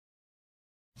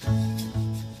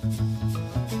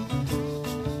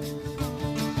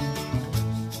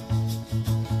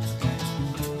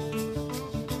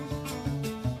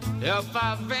If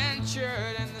I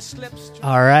ventured in the slipstream.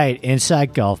 All right,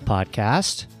 Inside Golf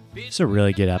Podcast. It's a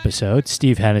really good episode.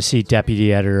 Steve Hennessy,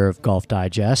 deputy editor of Golf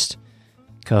Digest,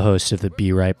 co-host of the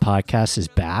Be Right podcast, is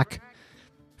back,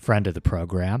 friend of the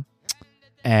program.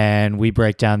 And we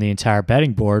break down the entire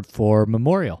betting board for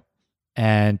Memorial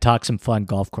and talk some fun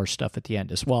golf course stuff at the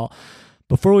end as well.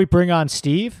 Before we bring on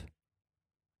Steve,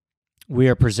 we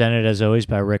are presented as always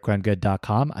by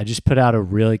RickRunGood.com. I just put out a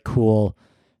really cool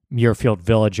Muirfield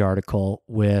Village article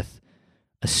with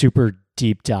a super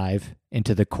deep dive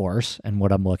into the course and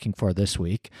what I'm looking for this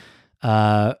week.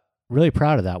 Really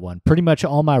proud of that one. Pretty much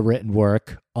all my written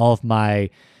work, all of my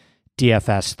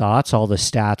DFS thoughts, all the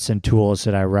stats and tools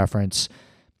that I reference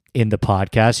in the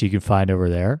podcast, you can find over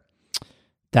there.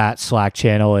 That Slack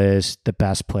channel is the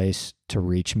best place to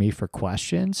reach me for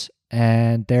questions.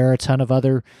 And there are a ton of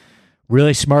other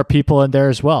really smart people in there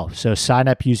as well. So sign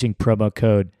up using promo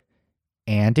code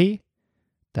Andy.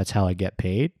 That's how I get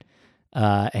paid.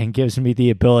 And gives me the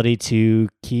ability to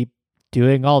keep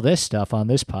doing all this stuff on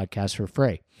this podcast for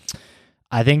free.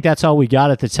 I think that's all we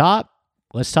got at the top.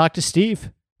 Let's talk to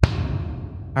Steve.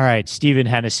 All right, Stephen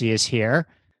Hennessy is here,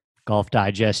 Golf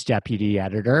Digest deputy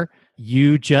editor.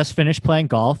 You just finished playing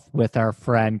golf with our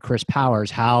friend Chris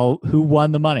Powers. Who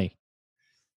won the money?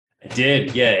 I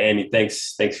did, yeah, Andy.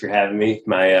 Thanks for having me.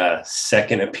 My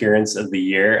second appearance of the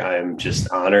year. I'm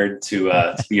just honored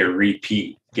to be a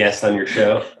repeat guest on your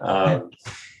show,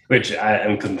 which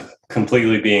I'm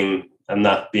completely I'm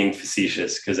not being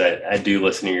facetious because I do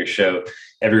listen to your show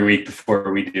every week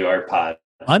before we do our pod.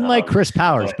 Unlike Chris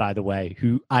Powers, by the way,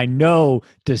 who I know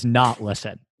does not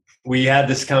listen. We had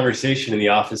this conversation in the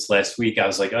office last week. I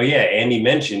was like, oh yeah, Andy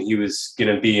mentioned he was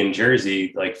going to be in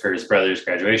Jersey, like for his brother's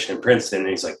graduation in Princeton. And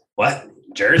he's like, what?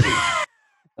 Jersey? I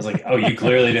was like, oh, you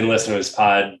clearly didn't listen to his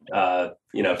pod, for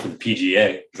the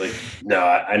PGA. He's like, no,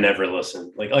 I never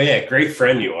listened. Like, oh yeah, great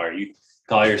friend you are. You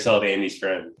call yourself Andy's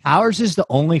friend. Powers is the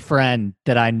only friend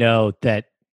that I know that,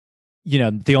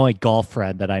 the only golf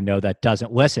friend that I know that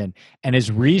doesn't listen. And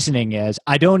his reasoning is,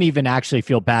 I don't even actually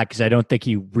feel bad because I don't think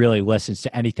he really listens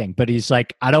to anything. But he's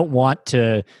like, I don't want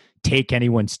to take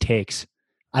anyone's takes.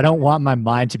 I don't want my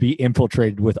mind to be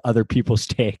infiltrated with other people's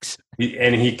takes.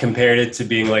 And he compared it to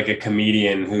being like a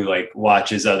comedian who like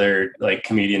watches other like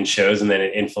comedian shows and then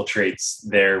it infiltrates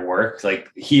their work.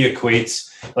 Like he equates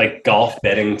like golf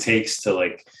betting takes to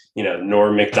like,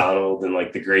 Norm Macdonald and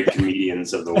like the great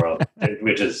comedians of the world,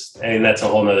 which is, that's a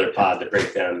whole nother pod to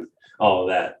break down all of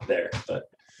that there. But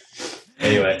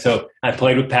anyway, so I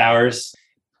played with Powers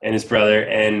and his brother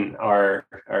and our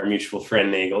mutual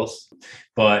friend Nagels,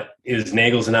 but it was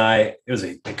Nagels and I. It was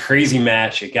a crazy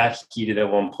match. It got heated at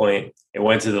one point. It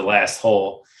went to the last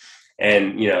hole,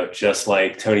 and just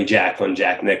like Tony Jacklin,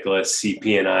 Jack Nicklaus,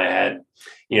 CP, and I had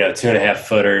 2.5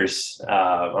 footers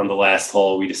on the last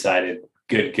hole. We decided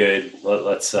good.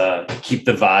 Let's keep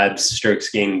the vibes, strokes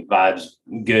gain vibes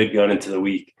good going into the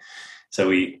week. So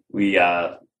we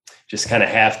just kind of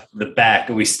half the back.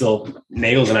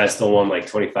 Nagels and I still won like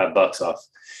 $25 off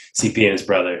CP and his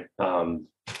brother.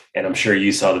 And I'm sure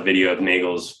you saw the video of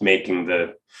Nagels making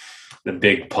the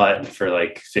big putt for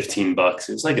like $15.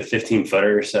 It was like a 15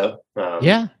 footer or so.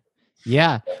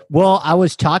 Yeah. Well, I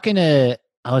was talking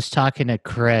to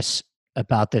Chris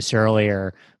about this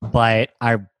earlier, but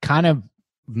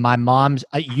my mom's,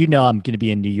 I'm going to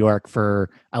be in New York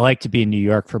I like to be in New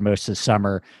York for most of the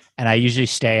summer. And I usually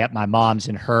stay at my mom's,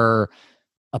 and her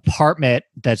apartment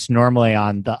that's normally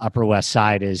on the Upper West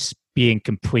Side is being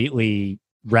completely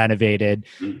renovated.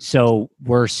 Mm-hmm. So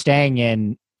we're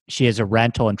staying she has a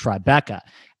rental in Tribeca.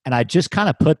 And I just kind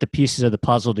of put the pieces of the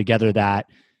puzzle together that,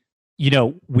 I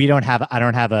don't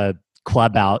have a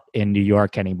club out in New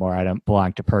York anymore. I don't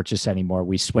belong to Purchase anymore.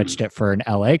 We switched it for an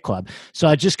LA club. So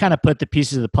I just kind of put the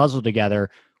pieces of the puzzle together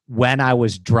when I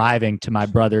was driving to my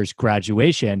brother's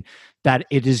graduation, that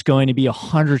it is going to be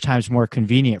 100 times more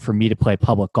convenient for me to play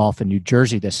public golf in New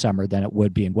Jersey this summer than it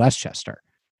would be in Westchester.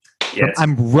 Yes.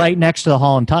 I'm right next to the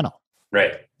Holland Tunnel.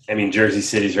 Right. Jersey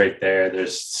City's right there.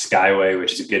 There's Skyway,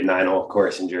 which is a good 9-hole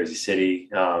course in Jersey City.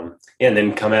 And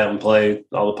then come out and play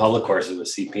all the public courses with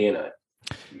CP and I.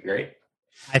 Great.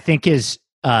 I think his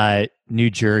New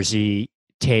Jersey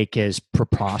take is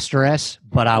preposterous,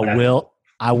 but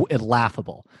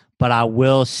laughable. But I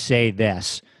will say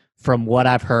this, from what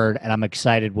I've heard, and I'm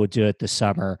excited we'll do it this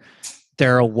summer,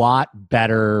 there are a lot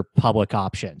better public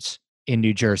options in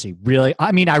New Jersey. Really, I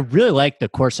really like the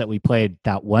course that we played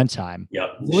that one time. Yep.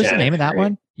 What was the name of that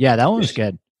one? Yeah, that one was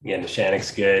good. Yeah,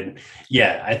 Neshannock's good.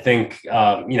 Yeah, I think,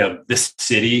 the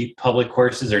city public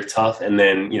courses are tough. And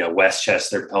then,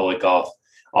 Westchester public golf,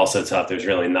 also tough. There's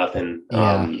really nothing,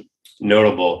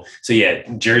 notable. So yeah,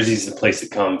 Jersey's the place to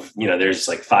come. There's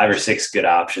like 5 or 6 good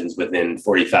options within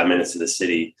 45 minutes of the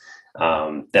city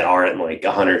that aren't like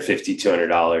 $150,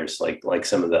 $200 like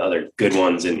some of the other good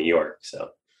ones in New York.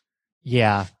 So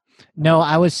yeah, no,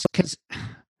 because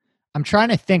I'm trying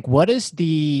to think,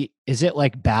 is it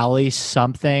like Bally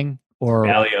something or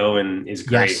Ballyowen is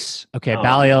great. Yes. Okay.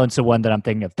 Ballyowen's the one that I'm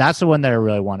thinking of. That's the one that I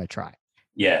really want to try.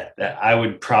 Yeah, I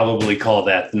would probably call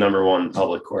that the number one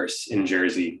public course in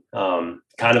Jersey.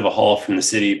 Kind of a haul from the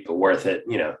city, but worth it.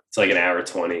 It's like an hour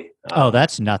 20.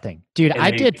 That's nothing, dude.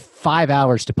 I did 5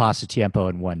 hours to Pasatiempo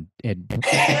in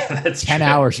that's 10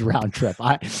 hours round trip.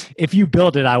 If you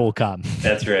build it, I will come.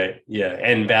 That's right. Yeah,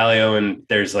 and Ballyowen,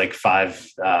 there's like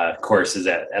 5 courses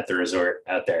at the resort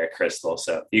out there at Crystal,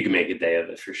 so you can make a day of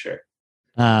it for sure.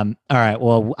 All right.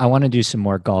 Well, I want to do some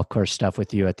more golf course stuff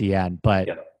with you at the end, but.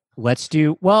 Yeah. Let's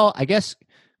do, I guess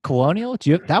Colonial.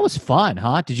 That was fun,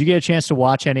 huh? Did you get a chance to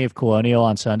watch any of Colonial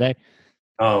on Sunday?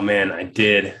 Oh man, I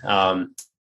did. I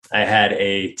had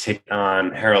a ticket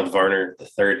on Harold Varner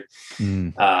III.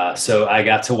 So I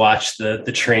got to watch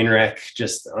the train wreck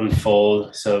just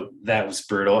unfold. So that was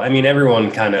brutal. I mean, everyone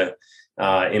kind of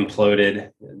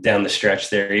imploded down the stretch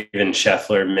there. Even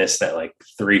Scheffler missed that like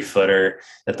 3-footer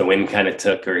that the wind kind of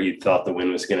took, or he thought the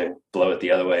wind was going to blow it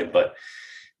the other way. But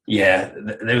yeah,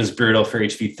 it was brutal for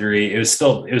HV3. It was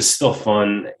still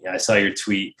fun. I saw your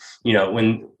tweet.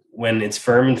 When it's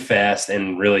firm and fast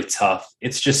and really tough,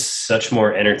 it's just such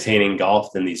more entertaining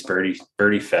golf than these birdie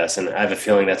fests. And I have a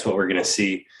feeling that's what we're going to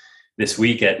see this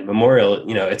week at Memorial.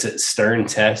 It's a stern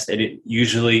test. It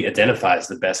usually identifies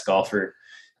the best golfer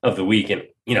of the week. And,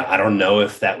 I don't know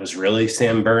if that was really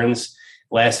Sam Burns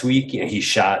last week. He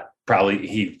shot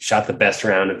the best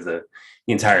round of the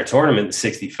entire tournament,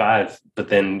 65, but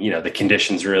then the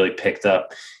conditions really picked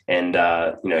up, and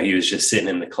he was just sitting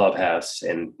in the clubhouse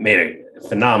and made a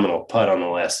phenomenal putt on the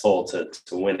last hole to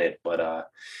win it. But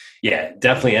yeah,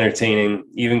 definitely entertaining.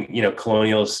 Even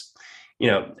Colonial's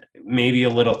maybe a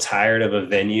little tired of a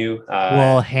venue.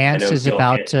 Hans is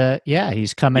about to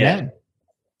he's coming in.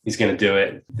 He's going to do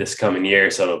it this coming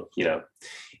year, so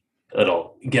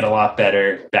it'll get a lot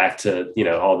better, back to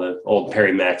all the old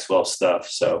Perry Maxwell stuff.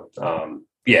 So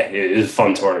yeah, it was a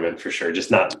fun tournament for sure.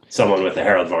 Just not someone with a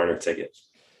Harold Varner ticket.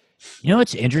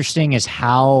 What's interesting is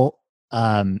how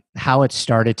it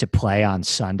started to play on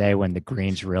Sunday when the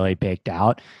greens really baked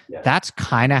out. Yeah. That's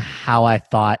kind of how I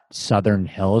thought Southern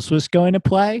Hills was going to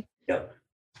play. Yeah.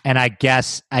 And I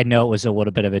guess I know it was a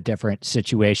little bit of a different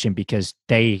situation because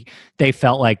they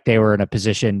felt like they were in a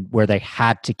position where they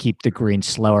had to keep the green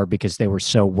slower because they were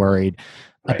so worried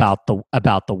about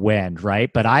the wind,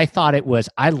 right? But I thought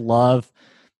I love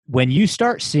when you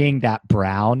start seeing that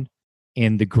brown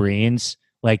in the greens,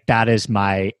 like that is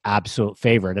my absolute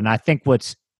favorite. And I think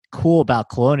what's cool about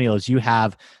Colonial is you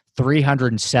have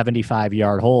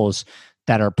 375-yard holes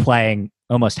that are playing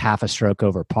almost half a stroke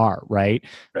over par, right?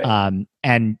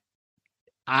 And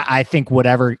I think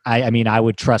I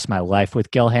would trust my life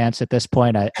with Gil Hanse at this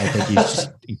point. I think he's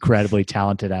just incredibly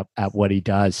talented at what he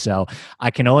does. So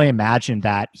I can only imagine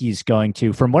that he's going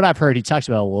to, from what I've heard, he talks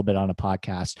about a little bit on a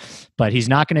podcast, but he's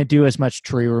not going to do as much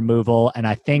tree removal. And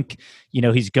I think,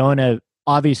 he's going to,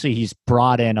 obviously he's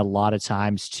brought in a lot of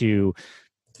times to,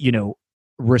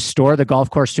 restore the golf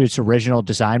course to its original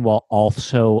design while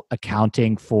also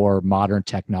accounting for modern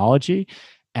technology.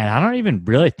 And I don't even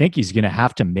really think he's going to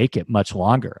have to make it much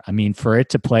longer. I mean, for it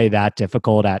to play that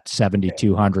difficult at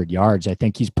 7,200 yards, I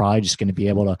think he's probably just going to be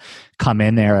able to come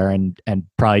in there and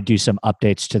probably do some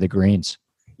updates to the greens.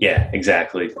 Yeah,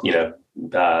 exactly.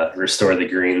 Restore the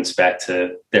greens back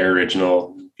to their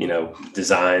original,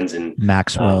 designs and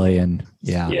Maxwellian.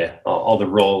 Yeah. All the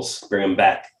rolls, bring them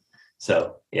back.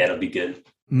 So yeah, it'll be good.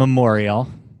 Memorial.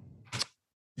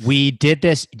 We did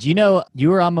this. Do you know you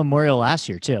were on Memorial last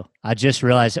year too? I just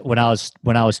realized that when I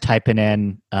was typing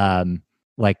in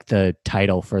like the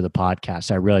title for the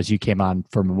podcast, I realized you came on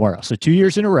for Memorial. So 2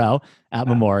 years in a row at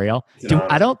Memorial.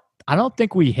 I don't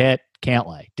think we hit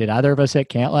Cantlay. Did either of us hit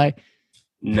Cantlay?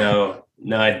 No,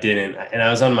 I didn't. And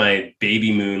I was on my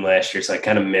baby moon last year, so I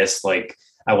kind of missed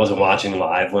I wasn't watching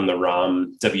live when the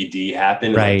Rahm WD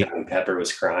happened. Right. And Pepper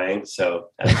was crying. So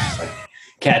I was just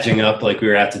catching up, we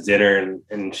were out to dinner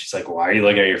and she's like, why are you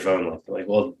looking at your phone?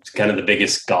 Well, it's kind of the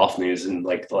biggest golf news in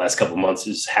the last couple of months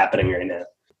is happening right now.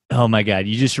 Oh my God.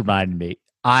 You just reminded me.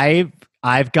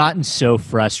 I've gotten so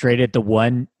frustrated. The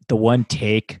one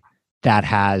take that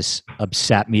has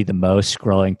upset me the most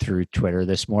scrolling through Twitter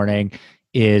this morning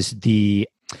is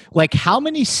how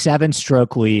many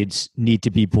 7-stroke leads need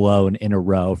to be blown in a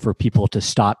row for people to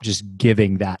stop just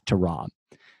giving that to Rahm?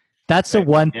 That's the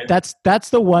one. That's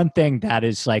the one thing that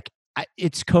is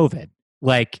it's COVID.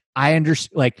 Like I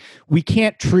understand, like we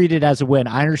can't treat it as a win.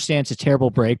 I understand it's a terrible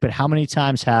break, but how many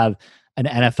times have an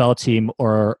NFL team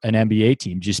or an NBA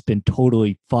team just been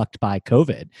totally fucked by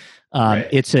COVID? Right.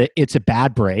 It's a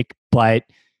bad break, but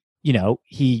you know,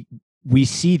 we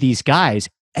see these guys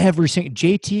every single.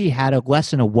 JT had a less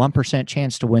than a 1%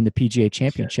 chance to win the PGA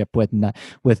Championship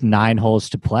with 9 holes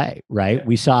to play. Right. Yeah.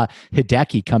 We saw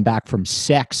Hideki come back from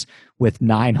 6 with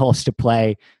 9 holes to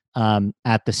play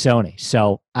at the Sony.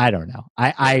 So I don't know.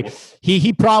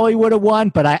 He probably would have won,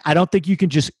 but I don't think you can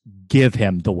just give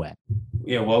him the win.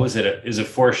 Yeah. What was it? It was a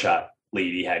 4-shot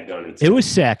lead he had going into. It was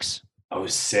 6. Oh, it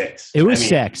was 6. It was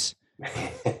 6.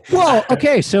 Well,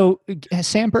 okay. So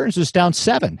Sam Burns was down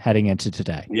 7 heading into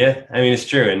today. Yeah. I mean, it's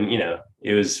true. And, you know,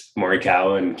 it was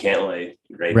Morikawa and Cantlay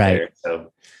right there.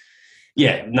 So,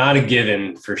 yeah, not a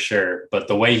given for sure. But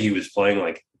the way he was playing,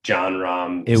 like John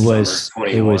Rahm, it was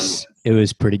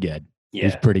pretty good. Yeah. It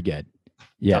was pretty good.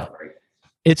 Yeah.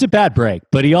 It's a bad break,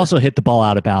 but he also hit the ball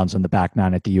out of bounds on the back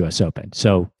 9 at the U.S. Open.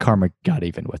 So karma got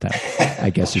even with him, I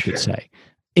guess you could say.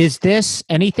 Is this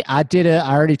anything? I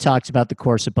already talked about the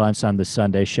course a bunch on the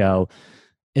Sunday show.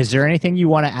 Is there anything you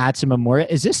want to add to Memorial?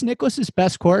 Is this Nicklaus's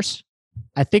best course?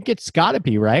 I think it's got to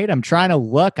be, right? I'm trying to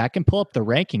look. I can pull up the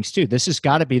rankings too. This has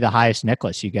got to be the highest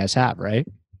Nicklaus you guys have, right?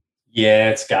 Yeah,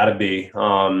 it's got to be.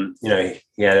 You know,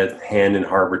 he had a hand in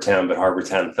Harbour Town, but Harbour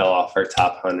Town fell off our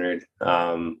top 100.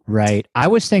 Right. I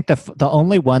always think the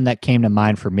only one that came to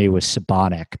mind for me was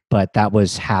Sabonic, but that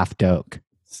was half Doak.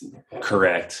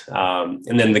 Correct.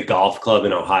 And then the golf club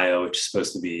in Ohio, which is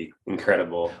supposed to be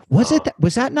incredible. Was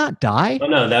that not Dye? Oh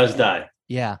no, that was Dye.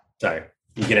 Yeah. Sorry.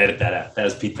 You can edit that out. That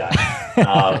was Pete Dye.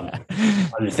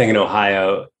 I'm just thinking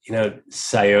Ohio, you know,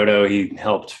 Scioto, he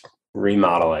helped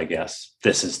remodel, I guess.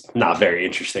 This is not very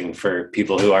interesting for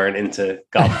people who aren't into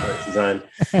golf course design.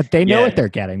 They know what they're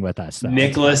getting with us, though.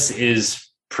 Nicklaus is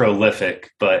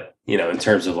prolific, but, you know, in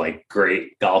terms of like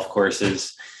great golf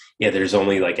courses, yeah, there's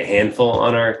only like a handful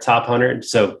on our top 100.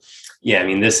 So, yeah, I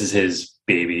mean, this is his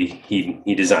baby.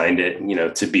 He designed it, you know,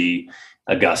 to be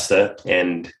Augusta.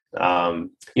 And,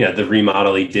 you know, the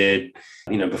remodel he did,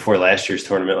 you know, before last year's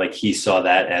tournament, like he saw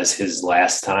that as his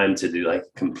last time to do like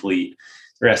complete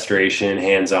restoration,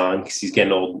 hands-on, because he's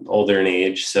getting older in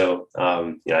age. So,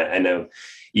 you know, I know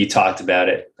you talked about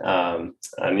it on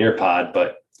your pod,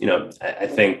 but, you know, I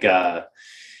think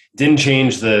didn't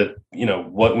change the, you know,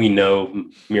 what we know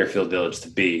Muirfield Village to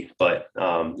be, but,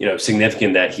 you know,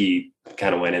 significant that he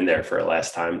kind of went in there for a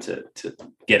last time to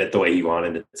get it the way he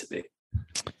wanted it to be.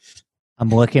 I'm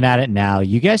looking at it now.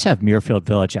 You guys have Muirfield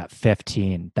Village at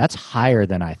 15. That's higher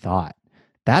than I thought.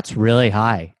 That's really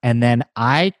high. And then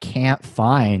I can't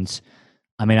find,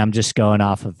 I mean, I'm just going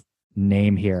off of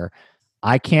name here.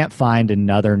 I can't find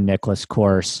another Nicklaus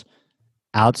course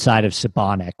outside of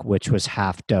Sabonic, which was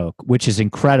half Doak, which is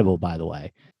incredible, by the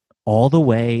way, all the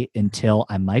way until,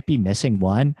 I might be missing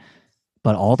one,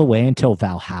 but all the way until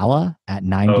Valhalla at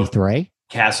 93. Oh,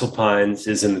 Castle Pines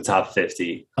is in the top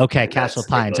 50. Okay, Castle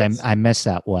Pines. I missed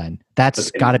that one.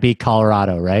 That's got to be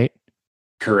Colorado, right?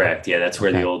 Correct. Yeah, that's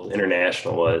where the old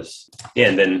International was. Yeah,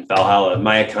 and then Valhalla.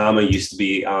 Mayakama used to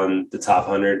be on the top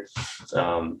 100,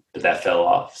 but that fell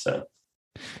off. So,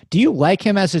 do you like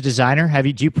him as a designer? Have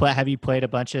you played a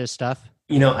bunch of his stuff?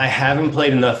 You know, I haven't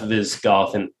played enough of his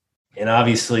golf, and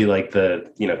obviously, like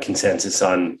the, you know, consensus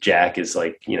on Jack is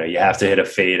like, you know, you have to hit a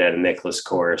fade at a Nicklaus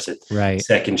course, right?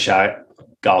 Second shot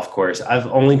golf course. I've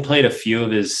only played a few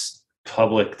of his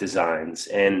public designs,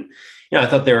 and you know, I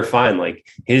thought they were fine. Like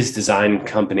his design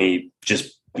company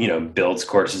just, you know, builds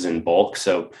courses in bulk.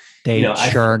 So they, you know,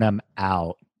 churn them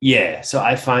out. Yeah. So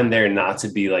I find there not to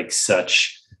be like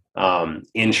such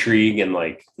intrigue and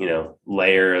like, you know,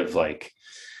 layer of like,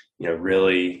 you know,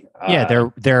 really. Yeah.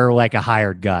 They're like a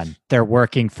hired gun. They're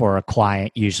working for a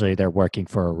client. Usually they're working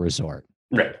for a resort.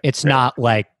 Right. It's not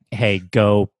like, hey,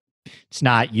 go. It's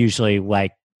not usually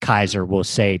like Kaiser will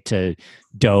say to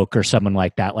Doak or someone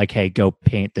like that, like, hey, go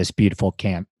paint this beautiful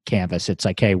canvas. It's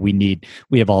like, hey, we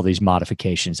have all these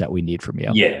modifications that we need from you.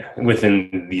 Yeah,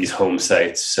 within these home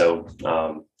sites. So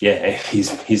yeah,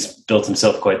 he's built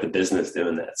himself quite the business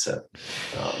doing that. So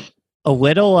a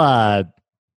little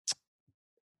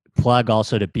plug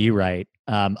also to Be Right.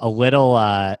 A little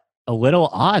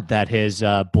odd that his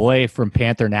boy from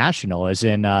Panther National is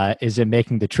in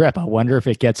making the trip. I wonder if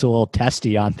it gets a little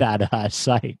testy on that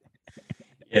site.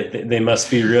 Yeah, they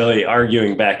must be really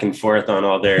arguing back and forth on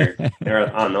all their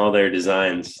on all their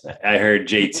designs. I heard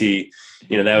JT,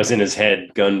 that was in his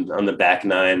head going on the back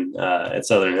nine at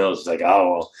Southern Hills. It's like,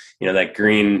 oh, well, that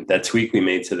green, that tweak we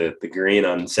made to the green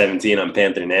on 17 on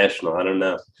Panther National. I don't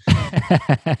know.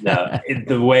 No,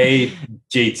 the way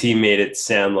JT made it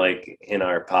sound like in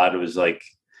our pod was like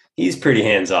he's pretty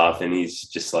hands off and he's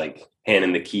just like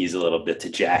handing the keys a little bit to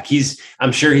Jack.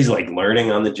 I'm sure he's like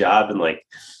learning on the job and like,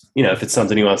 if it's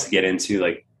something he wants to get into,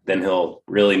 like, then he'll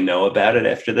really know about it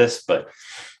after this. But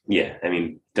yeah, I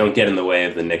mean, don't get in the way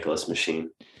of the Nicklaus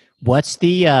machine. What's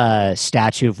the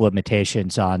statute of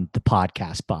limitations on the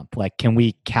podcast bump? Like, can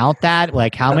we count that?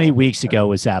 Like, how many weeks ago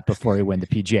was that before he won the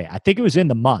PGA? I think it was in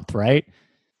the month, right?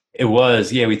 It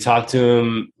was. Yeah, we talked to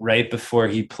him right before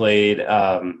he played.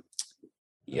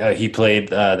 He played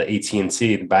the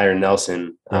AT&T, the Byron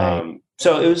Nelson. Right.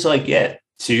 So it was like,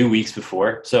 2 weeks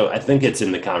before. So I think it's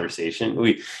in the conversation.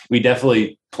 We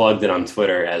definitely plugged it on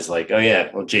Twitter as like, oh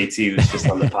yeah, well, JT was just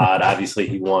on the pod. Obviously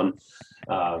he won.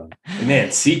 Man,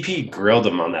 CP grilled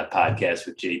him on that podcast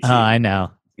with JT. Oh, I know.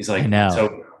 He's like, I know.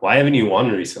 So why haven't you won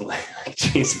recently? Like,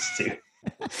 Jesus, dude.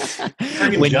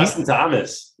 Justin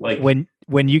Thomas. Like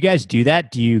when you guys do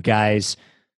that, do you guys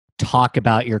talk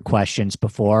about your questions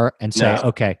before and say,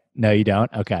 okay, no, you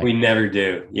don't? Okay. We never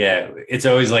do. Yeah. It's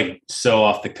always like so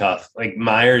off the cuff. Like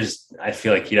Myers, I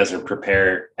feel like he doesn't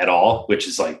prepare at all, which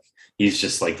is like, he's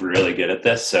just like really good at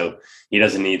this. So he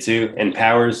doesn't need to. And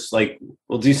Powers, like,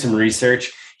 we'll do some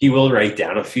research. He will write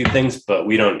down a few things, but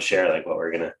we don't share like what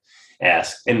we're going to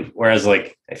ask. And whereas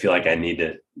like, I feel like I need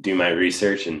to do my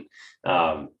research and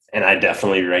I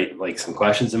definitely write like some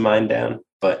questions of mine down.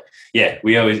 But yeah,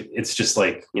 it's just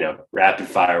like, rapid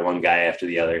fire one guy after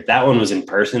the other. That one was in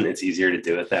person. It's easier to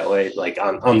do it that way. Like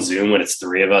on Zoom, when it's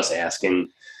three of us asking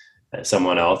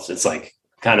someone else, it's like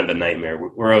kind of a nightmare.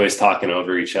 We're always talking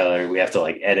over each other. We have to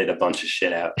like edit a bunch of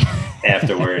shit out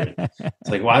afterward. It's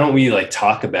like, why don't we like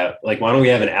talk about, like, why don't we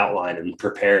have an outline and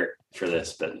prepare for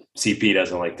this? But CP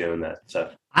doesn't like doing that. So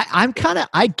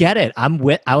I get it.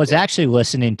 I was actually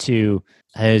listening to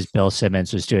Bill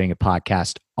Simmons was doing a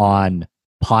podcast on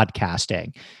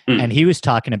podcasting and he was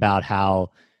talking about how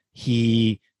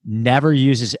he never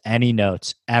uses any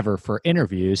notes ever for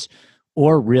interviews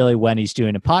or really when he's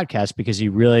doing a podcast because he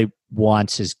really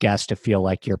wants his guests to feel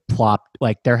like you're plopped,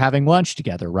 like they're having lunch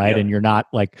together, right? And you're not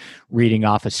like reading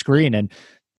off a screen. And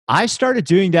I started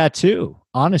doing that too.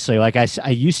 Honestly, like I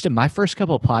used to, my first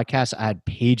couple of podcasts, I had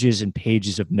pages and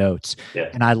pages of notes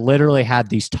and I literally had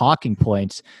these talking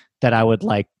points that I would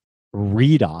like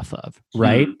read off of,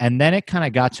 right? And then it kind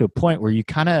of got to a point where you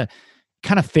kind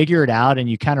of figure it out and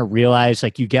you kind of realize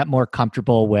like you get more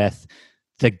comfortable with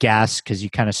the guests because you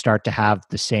kind of start to have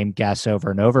the same guests over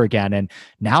and over again. And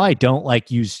now I don't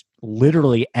like use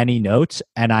literally any notes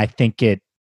and I think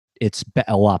it's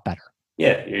a lot better.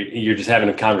 Yeah, you're just having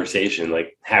a conversation.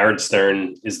 Like Howard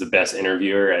Stern is the best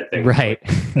interviewer, I think, right,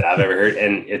 that I've ever heard.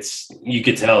 And you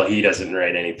could tell he doesn't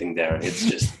write anything down. It's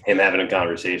just him having a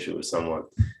conversation with someone.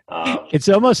 It's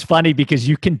almost funny because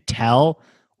you can tell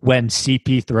when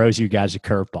CP throws you guys a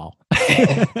curveball.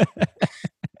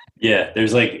 Yeah,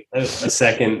 there's like a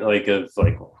second like of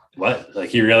like, what? Like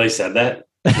he really said that?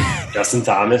 Justin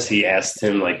Thomas, he asked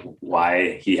him like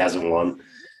why he hasn't won.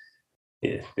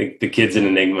 Yeah, the kid's an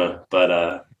enigma,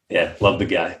 but yeah, love the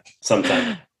guy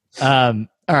sometime. All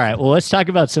right, well, let's talk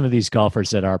about some of these golfers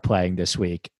that are playing this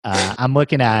week. I'm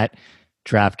looking at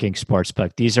DraftKings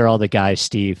Sportsbook. These are all the guys,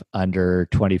 Steve, under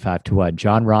 25-1.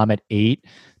 Jon Rahm at 8,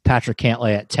 Patrick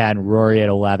Cantlay at 10, Rory at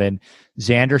 11,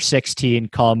 Xander 16,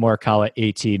 Colin Morikawa at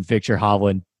 18, Victor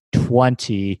Hovland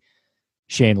 20,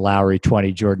 Shane Lowry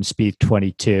 20, Jordan Spieth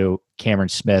 22, Cameron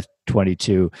Smith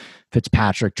 22,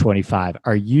 Fitzpatrick 25.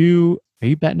 Are you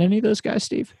betting any of those guys,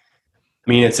 Steve? I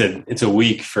mean, it's a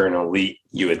week for an elite,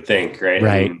 you would think, right?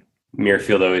 Right. I mean,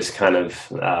 Muirfield always kind of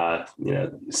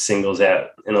singles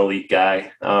out an elite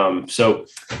guy. So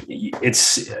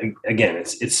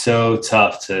it's so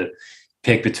tough to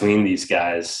pick between these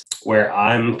guys. Where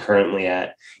I'm currently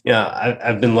at,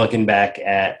 I've been looking back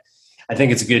at. I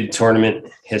think it's a good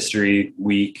tournament history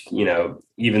week.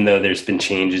 Even though there's been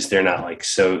changes, they're not like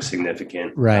so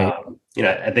significant. Right.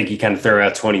 I think you kind of throw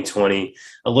out 2020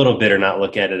 a little bit or not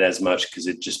look at it as much because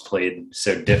it just played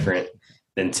so different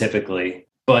than typically.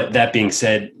 But that being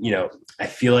said, I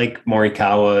feel like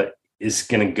Morikawa is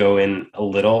going to go in a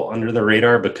little under the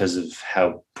radar because of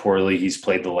how poorly he's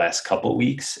played the last couple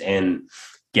weeks, and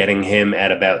getting him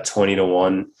at about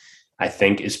 20-1, I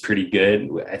think is pretty good.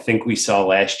 I think we saw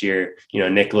last year,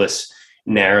 Nicklaus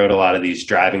narrowed a lot of these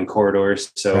driving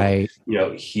corridors. So, Right.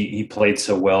 he played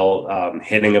so well,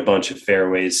 hitting a bunch of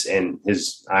fairways, and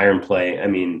his iron play, I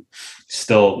mean,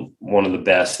 still one of the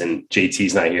best. And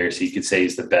JT's not here, so you could say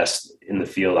he's the best in the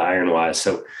field iron wise.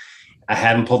 So I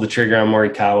haven't pulled the trigger on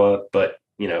Morikawa, but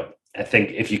I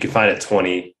think if you could find a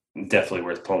 20, definitely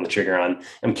worth pulling the trigger on.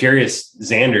 I'm curious,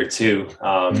 Xander too.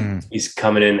 He's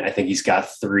coming in. I think he's got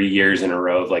 3 years in a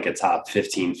row of like a top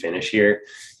 15 finish here.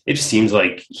 It just seems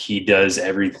like he does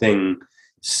everything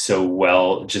so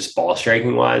well, just ball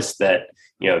striking wise, that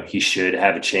he should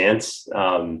have a chance.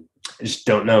 I just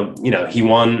don't know. He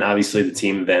won obviously the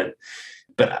team event,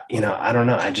 but I don't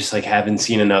know. I just like haven't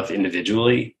seen enough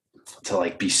individually to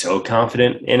like be so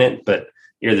confident in it. But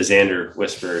you're the Xander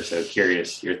whisperer, so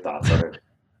curious your thoughts on it.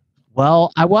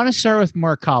 Well, I want to start with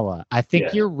Morikawa. I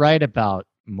think you're right about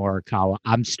Morikawa.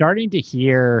 I'm starting to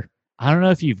hear, I don't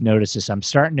know if you've noticed this, I'm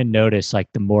starting to notice like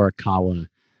the Morikawa,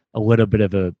 a little bit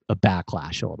of a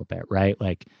backlash a little bit, right?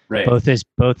 Like both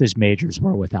his majors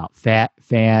were without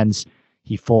fans.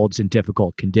 He folds in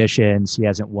difficult conditions. He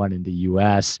hasn't won in the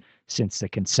US since the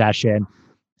concession.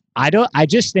 I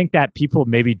just think that people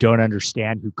maybe don't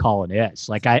understand who Colin is.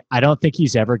 Like, I don't think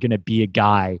he's ever going to be a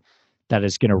guy that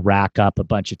is going to rack up a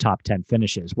bunch of top 10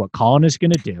 finishes. What Colin is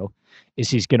going to do is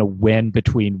he's going to win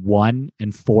between 1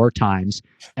 and 4 times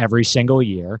every single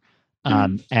year.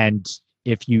 And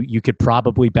if you could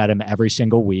probably bet him every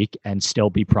single week and still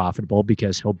be profitable,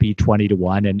 because he'll be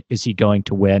 20-1. And is he going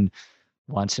to win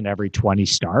once in every 20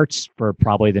 starts for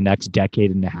probably the next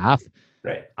decade and a half?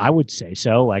 Right. I would say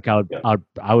so. Like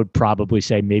I would probably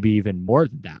say maybe even more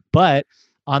than that. But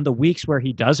on the weeks where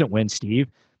he doesn't win, Steve,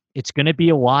 it's going to be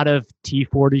a lot of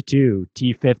T42,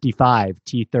 T55,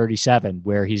 T37,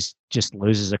 where he's just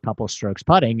loses a couple strokes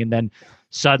putting, and then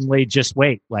suddenly just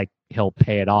wait, like he'll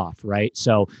pay it off. Right.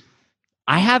 So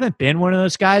I haven't been one of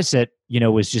those guys that,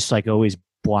 was just like always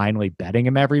blindly betting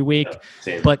him every week,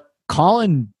 but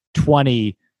Colin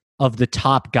 20 of the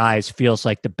top guys feels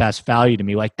like the best value to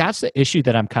me. Like that's the issue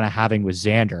that I'm kind of having with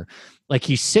Xander. Like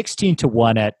he's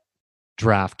 16-1 at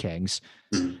DraftKings.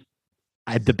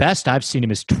 The best I've seen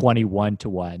him is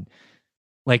 21-1.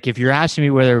 Like if you're asking me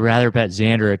whether I'd rather bet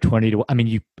Xander at 20-1, I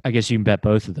mean, I guess you can bet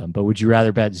both of them, but would you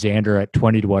rather bet Xander at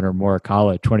 20-1 or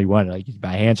Morikawa at 21? Like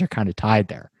my hands are kind of tied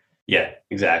there. Yeah,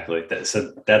 exactly.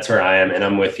 So that's where I am. And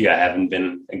I'm with you. I haven't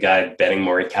been a guy betting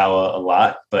Morikawa a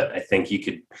lot, but I think you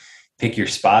could pick your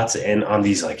spots. And on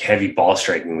these like heavy ball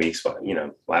striking weeks,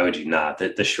 why would you not?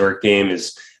 The short game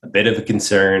is a bit of a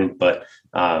concern, but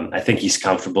I think he's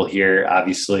comfortable here,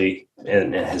 obviously,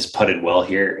 and has putted well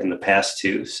here in the past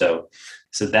too. So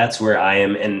that's where I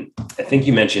am. And I think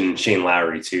you mentioned Shane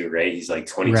Lowry too, right? He's like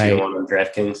 22-1 on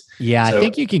DraftKings. Yeah, so, I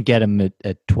think you can get him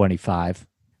at 25.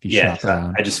 If you shop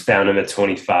around. I just found him at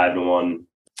 25-1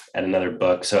 at another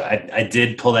book. So I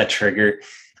did pull that trigger.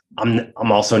 I'm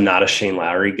also not a Shane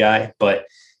Lowry guy, but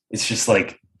it's just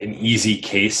like an easy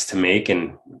case to make,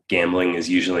 and gambling is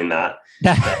usually not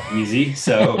that easy.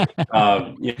 So,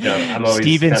 I'm always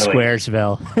Steven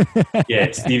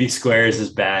Squaresville. Stevie Squares is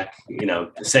back,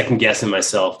 second guessing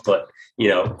myself, but,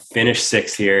 finished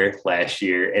 6th here last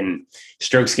year, and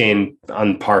strokes gained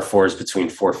on par 4s between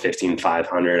 450 and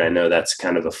 500. I know that's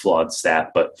kind of a flawed stat,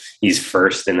 but he's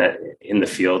first in the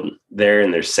field there,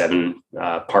 and there's 7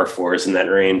 par 4s in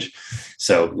that range.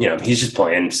 So, he's just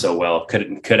playing so well.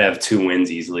 Could have 2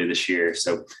 wins easily this year.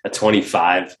 So a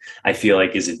 25, I feel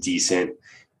like, is a decent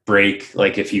break.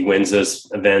 Like if he wins those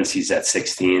events, he's at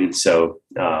 16. So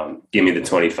give me the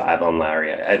 25 on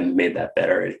Lowry. I made that bet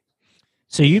already.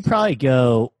 So you'd probably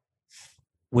go.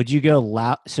 Would you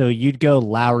go? So you'd go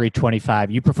Lowry 25.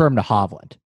 You prefer him to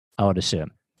Hovland, I would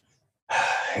assume.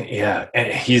 Yeah,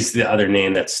 and he's the other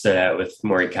name that stood out with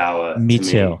Morikawa. Me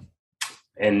too.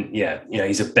 And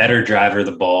he's a better driver of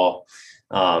the ball.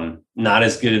 Not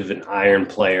as good of an iron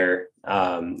player.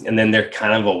 And then they're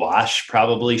kind of a wash,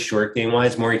 probably short game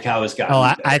wise. Morikawa's got.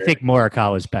 Oh, I think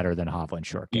Morikawa is better than Hovland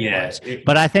short game wise.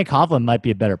 But I think Hovland might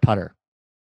be a better putter.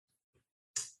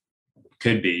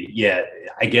 Could be. Yeah.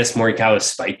 I guess Morikawa's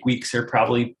spike weeks are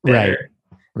probably better.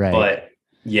 Right. But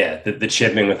the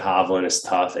chipping with Hovland is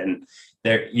tough. And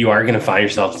there you are going to find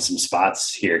yourself in some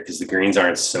spots here because the greens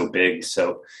aren't so big.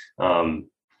 So, and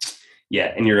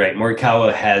you're right.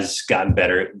 Morikawa has gotten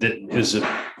better. It was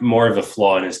more of a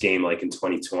flaw in his game, like in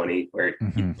 2020, where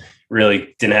he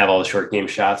really didn't have all the short game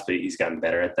shots, but he's gotten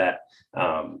better at that.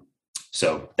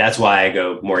 So that's why I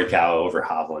go Morikawa over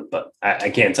Hovland, but I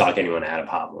can't talk anyone out of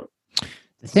Hovland.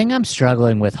 The thing I'm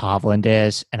struggling with Hovland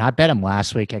is, and I bet him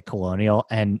last week at Colonial,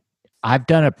 and I've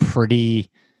done a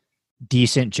pretty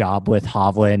decent job with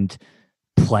Hovland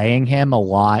playing him a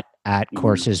lot at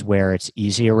courses where it's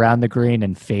easy around the green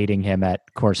and fading him at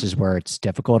courses where it's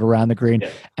difficult around the green.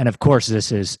 Yeah. And of course,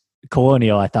 this is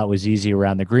Colonial, I thought was easy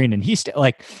around the green. And he's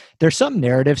like, there's some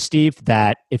narrative, Steve,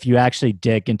 that if you actually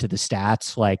dig into the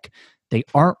stats, like they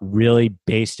aren't really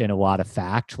based in a lot of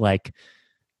fact. Like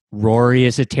Rory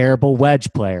is a terrible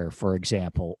wedge player, for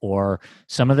example, or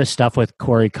some of the stuff with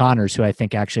Corey Connors, who I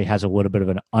think actually has a little bit of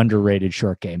an underrated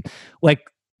short game. Like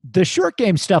the short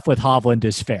game stuff with Hovland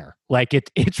is fair. Like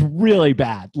it's really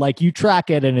bad. Like you track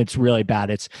it and it's really bad.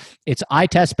 It's eye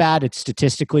test bad. It's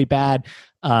statistically bad.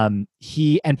 And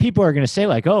people are going to say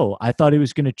like, oh, I thought he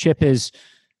was going to chip his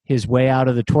way out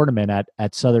of the tournament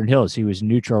at Southern Hills. He was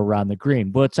neutral around the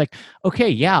green. Well, it's like, okay,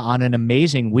 yeah, on an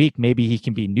amazing week, maybe he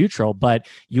can be neutral. But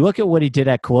you look at what he did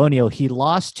at Colonial, he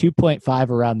lost 2.5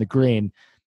 around the green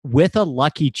with a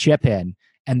lucky chip in.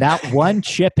 And that one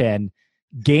chip in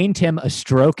gained him a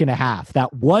stroke and a half.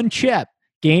 That one chip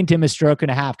gained him a stroke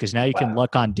and a half because now you can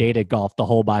look on Data Golf the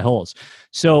hole by holes.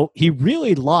 So he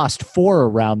really lost 4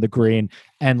 around the green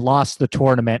and lost the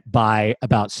tournament by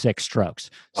about 6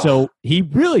 strokes. So he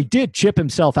really did chip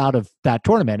himself out of that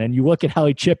tournament. And you look at how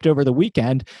he chipped over the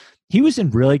weekend, he was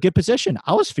in really good position.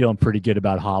 I was feeling pretty good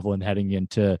about Hovland heading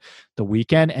into the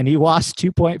weekend, and he lost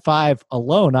 2.5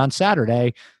 alone on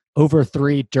Saturday over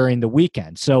 3 during the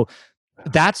weekend. So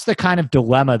that's the kind of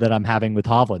dilemma that I'm having with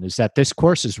Hovland, is that this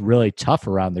course is really tough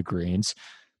around the greens,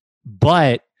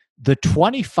 but the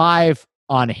 25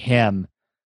 on him,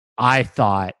 I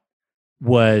thought,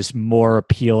 was more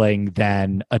appealing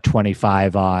than a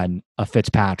 25 on a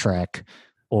Fitzpatrick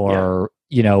or,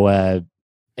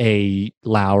 a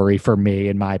Lowry for me,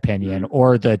 in my opinion,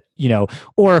 or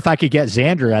or if I could get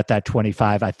Xander at that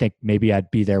 25, I think maybe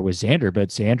I'd be there with Xander, but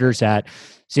Xander's at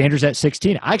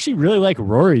 16. I actually really like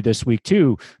Rory this week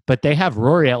too, but they have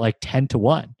Rory at like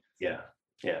 10-1. Yeah.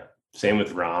 Yeah. Same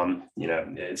with Rahm,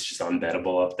 it's just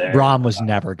unbettable up there. Rahm was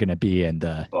never going to be in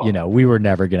the, we were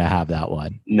never going to have that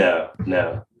one. No.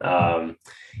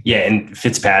 And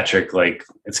Fitzpatrick, like,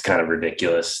 it's kind of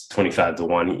ridiculous.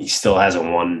 25-1. He still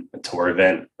hasn't won a tour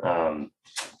event.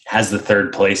 Has the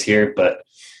 3rd place here, but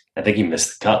I think he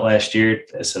missed the cut last year.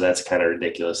 So that's kind of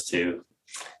ridiculous too.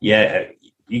 Yeah.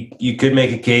 You could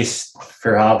make a case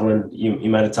for Hovland. You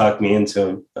might have talked me into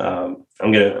him.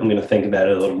 I'm gonna think about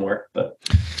it a little more. But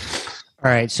all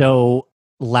right, so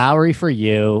Lowry for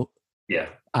you, yeah,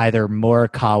 either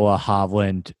Morikawa,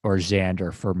 Hovland, or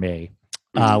Xander for me.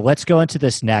 Let's go into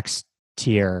this next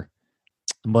tier.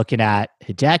 I'm looking at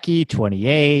Hideki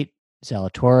 28,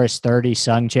 Zalatoris 30,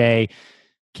 Sungjae.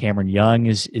 Cameron Young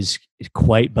is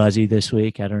quite buzzy this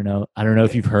week. I don't know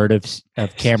if you've heard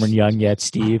of Cameron Young yet,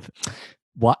 Steve.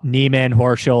 Neiman,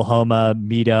 Horschel, Homa,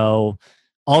 Mito,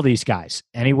 all these guys.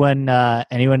 Anyone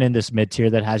in this mid tier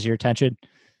that has your attention?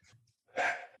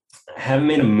 I haven't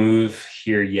made a move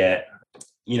here yet.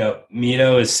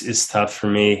 Mito is tough for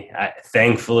me.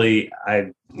 Thankfully,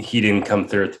 he didn't come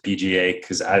through at the PGA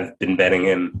because I've been betting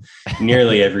him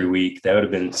nearly every week. That would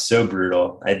have been so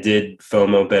brutal. I did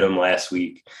FOMO bet him last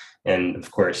week, and of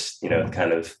course,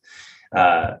 kind of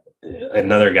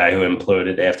another guy who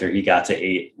imploded after he got to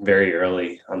 8 very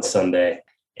early on Sunday.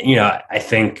 I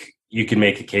think you can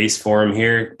make a case for him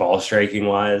here, ball striking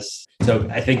wise. So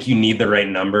I think you need the right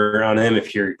number on him.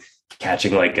 If you're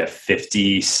catching like a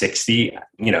 50, 60,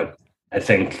 I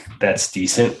think that's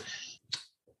decent.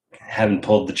 Haven't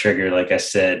pulled the trigger, like I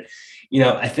said.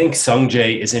 I think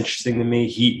Sungjae is interesting to me.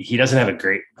 He doesn't have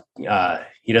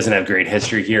great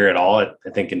history here at all. I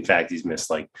think, in fact, he's missed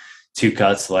like 2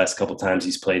 cuts the last couple times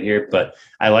he's played here. But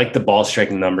I like the ball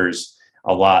striking numbers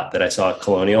a lot that I saw at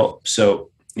Colonial. So,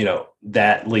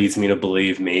 that leads me to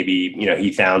believe maybe,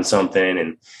 he found something,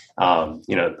 and,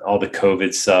 all the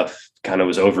COVID stuff kind of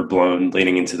was overblown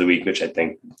leading into the week, which I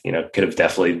think, could have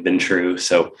definitely been true.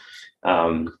 So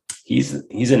he's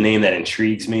a name that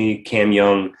intrigues me. Cam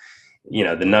Young,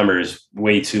 the number is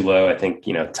way too low. I think,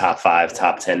 top 5,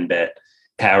 top 10 bet.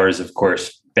 Powers, of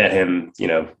course, bet him,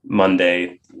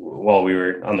 Monday while we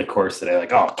were on the course today,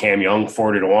 like, oh, Cam Young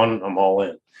 40-1, I'm all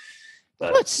in.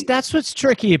 But that's what's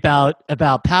tricky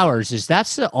about Powers, is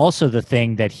that's also the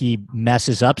thing that he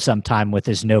messes up sometime with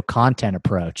his no content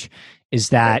approach, is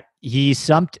that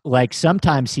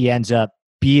sometimes he ends up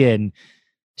being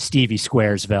Stevie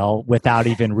Squaresville without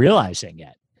even realizing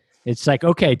it. It's like,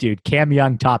 okay, dude, Cam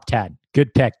Young top 10,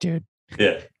 good pick, dude.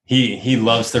 Yeah, he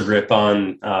loves to rip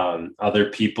on other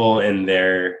people and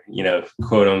their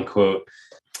quote unquote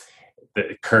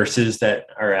the curses that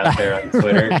are out there on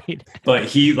Twitter. Right. But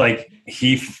he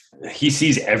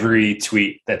sees every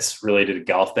tweet that's related to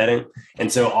golf betting. And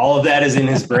so all of that is in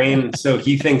his brain. So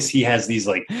he thinks he has these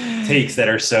like takes that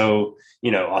are so,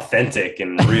 authentic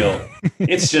and real.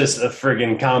 It's just a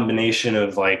friggin' combination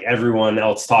of like everyone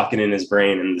else talking in his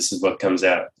brain, and this is what comes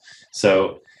out.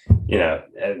 So,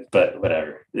 but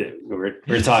whatever.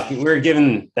 We're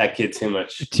giving that kid too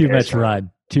much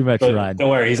run. Don't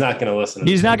worry, he's not going to listen.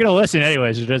 He's not going to listen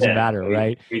anyways. It doesn't matter,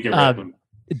 right? We can rip him.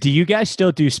 Do you guys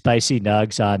still do spicy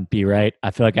nugs on Be Right?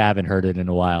 I feel like I haven't heard it in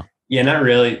a while. Yeah, not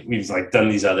really. We've like done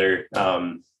these other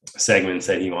segments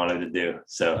that he wanted to do.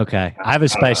 So okay, I have a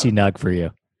spicy nug for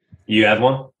you. You have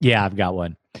one? Yeah, I've got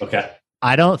one. Okay.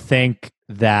 I don't think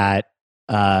that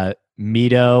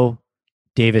Mito,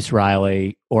 Davis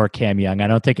Riley, or Cam Young, I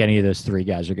don't think any of those three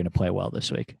guys are going to play well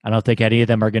this week. I don't think any of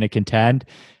them are going to contend.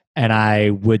 And I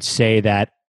would say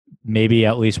that maybe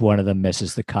at least one of them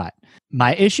misses the cut.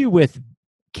 My issue with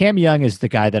Cam Young is the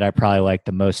guy that I probably like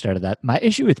the most out of that. My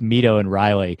issue with Mito and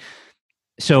Riley.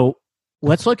 So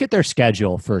let's look at their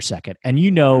schedule for a second.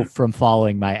 And from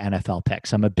following my NFL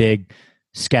picks, I'm a big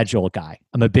schedule guy.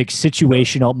 I'm a big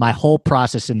situational. My whole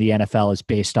process in the NFL is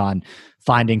based on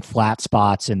finding flat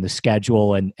spots in the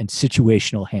schedule and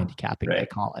situational handicapping, they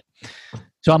call it.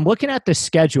 So I'm looking at the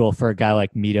schedule for a guy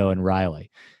like Mito and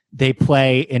Riley. They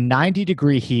play in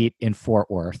 90-degree heat in Fort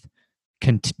Worth.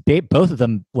 Both of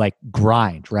them like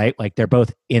grind, right? Like they're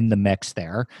both in the mix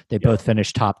there. They both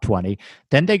finish top 20.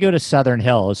 Then they go to Southern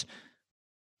Hills.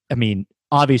 I mean,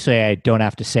 obviously I don't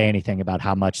have to say anything about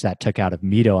how much that took out of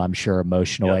Mito, I'm sure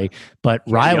emotionally, but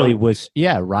Riley was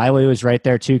right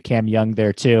there too. Cam Young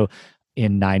there too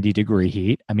in 90-degree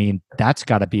heat. I mean, that's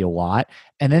got to be a lot.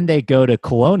 And then they go to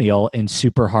Colonial in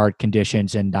super hard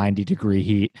conditions in 90-degree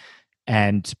heat.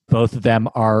 And both of them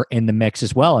are in the mix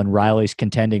as well. And Riley's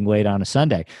contending late on a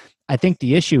Sunday. I think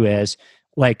the issue is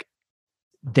like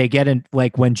they get in,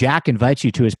 like when Jack invites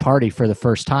you to his party for the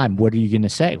first time, what are you going to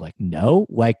say? Like, no,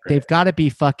 like they've got to be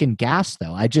fucking gassed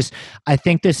though. I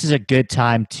think this is a good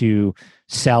time to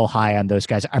sell high on those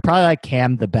guys. I probably like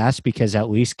Cam the best because at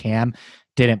least Cam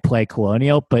didn't play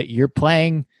Colonial, but you're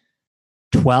playing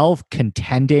 12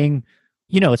 contending.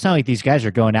 It's not like these guys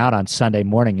are going out on Sunday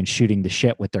morning and shooting the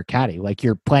shit with their caddy. Like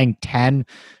you're playing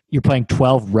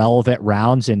 12 relevant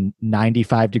rounds in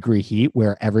 95-degree heat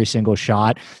where every single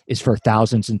shot is for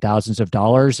thousands and thousands of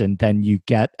dollars. And then you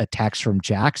get a text from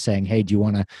Jack saying, hey, do you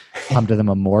want to come to the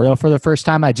Memorial for the first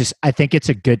time? I think it's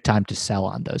a good time to sell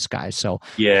on those guys. So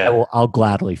yeah, I'll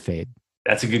gladly fade.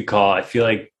 That's a good call. I feel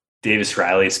like Davis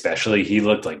Riley, especially, he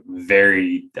looked like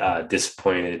very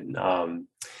disappointed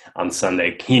on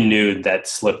Sunday. He knew that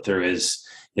slipped through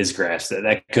his grasp.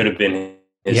 That could have been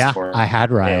his form. I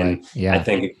had Riley. And I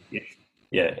think,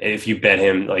 if you bet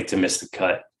him like to miss the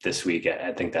cut this week,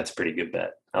 I think that's a pretty good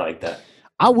bet. I like that.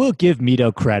 I will give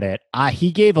Mito credit.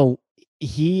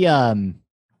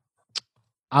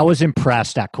 I was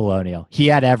impressed at Colonial. He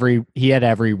had every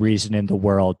reason in the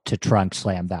world to trunk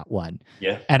slam that one.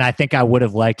 Yeah. And I think I would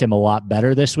have liked him a lot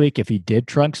better this week if he did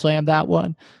trunk slam that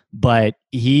one. But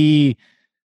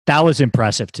that was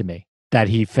impressive to me that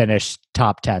he finished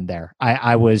top 10 there.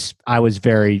 I was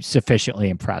very sufficiently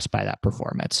impressed by that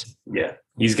performance. Yeah.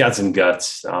 He's got some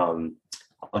guts.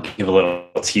 I'll give a little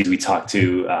tease. We talked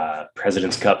to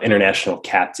President's Cup international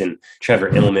captain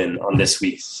Trevor Illiman on this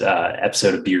week's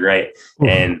episode of Be Right.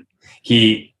 And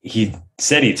he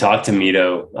said he talked to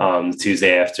Mito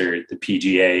Tuesday after the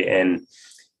PGA, and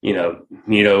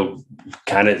Mito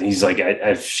he's like,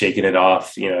 I've shaken it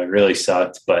off. It really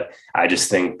sucked, but I just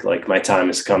think like my time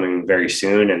is coming very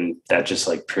soon. And that just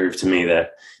like proved to me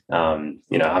that,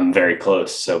 I'm very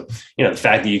close. So, the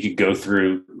fact that you could go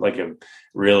through like a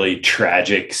really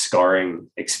tragic, scarring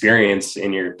experience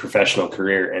in your professional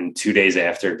career and 2 days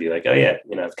after be like, oh yeah,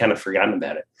 I've kind of forgotten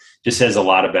about it, just says a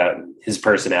lot about his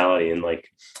personality and like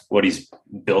what he's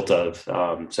built of.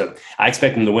 So I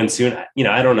expect him to win soon.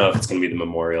 I don't know if it's going to be the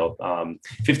Memorial.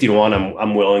 50-1,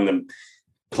 I'm willing to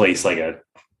place like a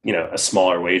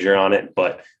smaller wager on it,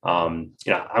 but I'm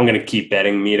going to keep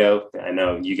betting Mito. I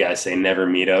know you guys say never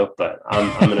Mito, but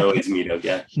I'm an always Mito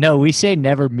guy. No, we say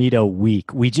never Mito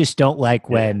week. We just don't like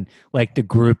when like the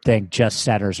group thing just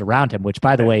centers around him, which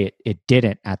by the way, it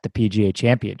didn't at the PGA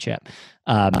Championship.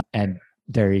 And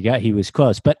there you go. He was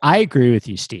close, but I agree with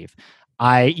you, Steve.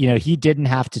 He didn't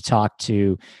have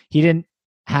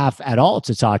at all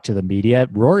to talk to the media.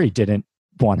 Rory didn't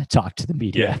want to talk to the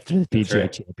media after the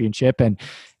PGA Championship,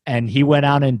 and he went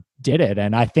out and did it.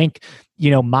 And I think,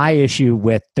 my issue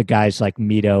with the guys like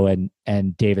Mito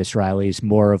and Davis Riley is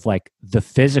more of like the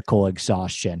physical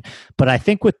exhaustion. But I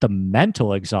think with the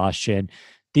mental exhaustion,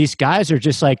 these guys are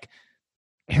just like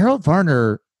Harold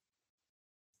Varner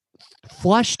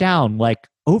flushed down like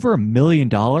over $1 million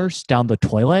down the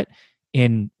toilet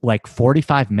in like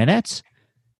 45 minutes.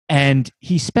 And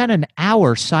he spent an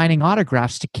hour signing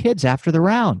autographs to kids after the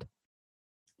round.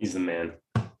 He's the man.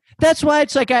 That's why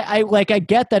it's like I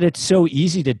get that it's so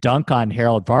easy to dunk on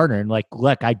Harold Varner, and like,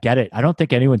 look, I get it. I don't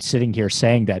think anyone's sitting here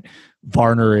saying that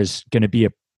Varner is going to be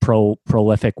a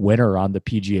prolific winner on the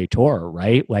PGA Tour,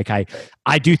 right? Like I'm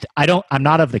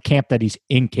not of the camp that he's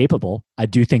incapable. I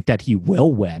do think that he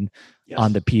will win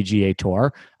on the PGA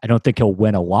Tour. I don't think he'll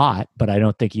win a lot, but I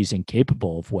don't think he's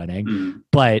incapable of winning.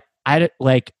 But I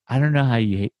don't know how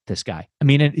you hate this guy. I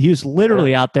mean, he was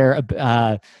literally out there.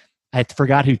 I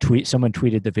forgot someone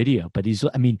tweeted the video, but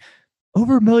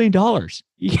over $1 million.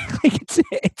 Like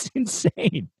it's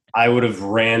insane. I would have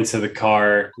ran to the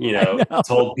car,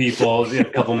 told people a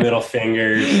couple middle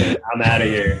fingers, and I'm out of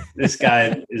here. This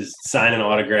guy is signing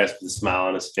autographs with a smile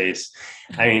on his face.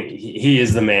 I mean, he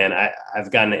is the man.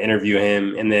 I've gotten to interview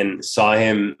him, and then saw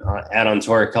him out on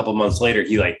tour a couple months later.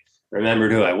 He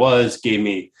remembered who I was, gave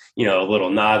me, a little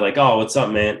nod, like, "Oh, what's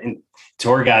up, man?" And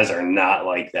tour guys are not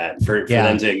like that. For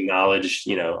them to acknowledge,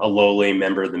 a lowly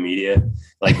member of the media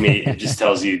like me, it just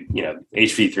tells you,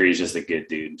 HV3 is just a good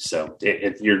dude. So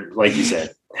you're, like you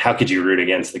said, how could you root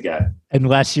against the guy?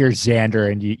 Unless you're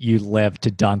Xander and you live to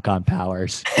dunk on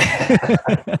Powers.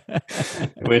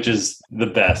 Which is the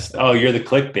best. Oh, you're the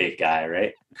clickbait guy,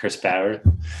 right? Chris Powers.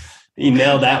 You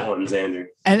nailed that one, Xander.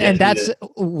 And that's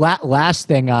last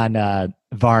thing on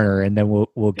Varner, and then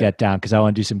we'll get down because I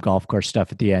want to do some golf course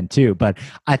stuff at the end too. But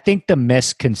I think the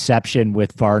misconception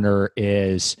with Varner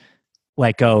is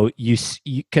like,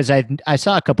 because I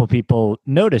saw a couple people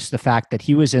notice the fact that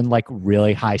he was in like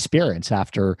really high spirits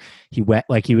after he went,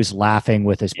 like he was laughing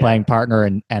with his playing partner,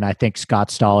 and I think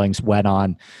Scott Stallings went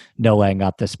on No Laying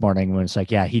Up this morning when it's like,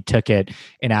 he took it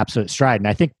in absolute stride, and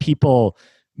I think people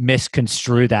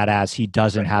misconstrue that as he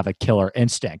doesn't have a killer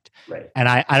instinct. Right. And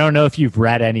I don't know if you've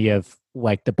read any of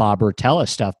like the Bob Rotella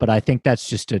stuff, but I think that's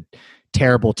just a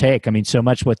terrible take. I mean, so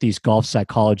much what these golf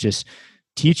psychologists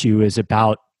teach you is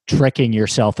about tricking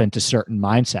yourself into certain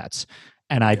mindsets.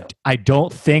 And I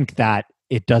don't think that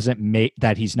it doesn't make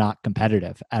that he's not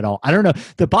competitive at all. I don't know.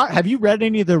 Have you read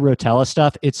any of the Rotella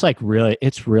stuff? It's like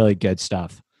it's really good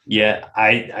stuff. Yeah,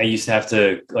 I used to have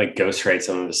to like ghostwrite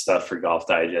some of the stuff for Golf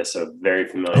Digest, so very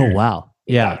familiar. Oh wow,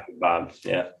 yeah, Bob,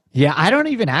 yeah. Yeah, I don't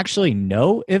even actually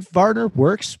know if Varner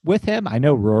works with him. I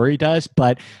know Rory does,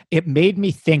 but it made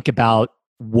me think about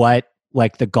what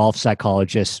like the golf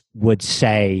psychologist would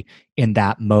say in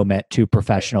that moment to a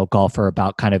professional golfer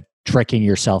about kind of tricking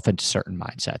yourself into certain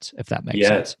mindsets, if that makes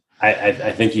sense.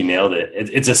 I think you nailed it.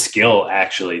 It's a skill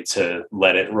actually to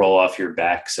let it roll off your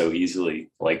back so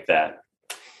easily like that.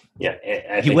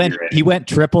 Yeah, he went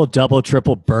triple, double,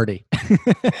 triple birdie.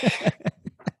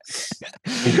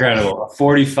 Incredible. A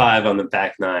 45 on the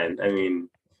back nine. I mean,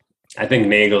 I think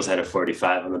Nagels had a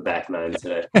 45 on the back nine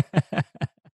today.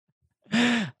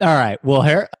 All right. Well,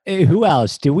 who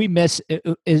else? Did we miss?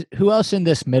 Who else in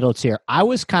this middle tier? I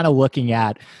was kind of looking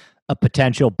at a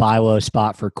potential buy low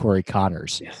spot for Corey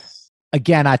Connors. Yes.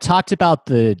 Again, I talked about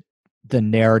the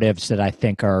narratives that I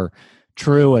think are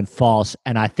true and false.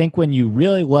 And I think when you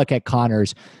really look at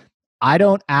Connors, I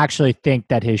don't actually think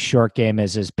that his short game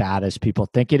is as bad as people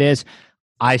think it is.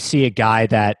 I see a guy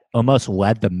that almost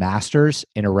led the Masters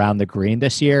in around the green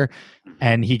this year,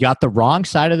 and he got the wrong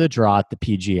side of the draw at the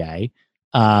PGA.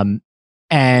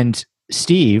 And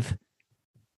Steve,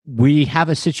 we have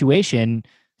a situation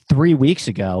 3 weeks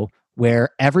ago where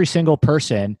every single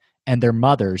person and their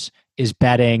mothers is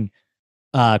betting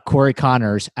Corey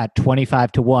Connors at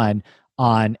 25-1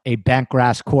 on a bent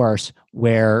grass course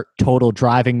where total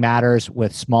driving matters,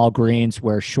 with small greens,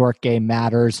 where short game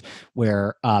matters,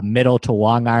 where middle to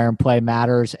long iron play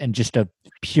matters, and just a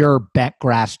pure bent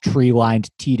grass tree lined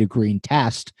tee to green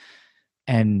test.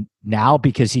 And now,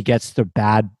 because he gets the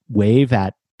bad wave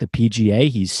at the PGA,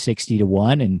 he's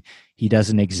 60-1 and he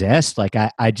doesn't exist. Like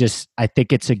I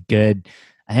think it's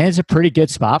a pretty good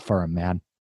spot for him, man.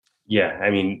 Yeah, I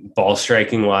mean, ball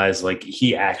striking wise, like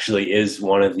he actually is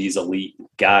one of these elite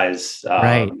guys,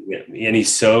 right? And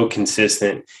he's so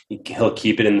consistent. He'll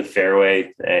keep it in the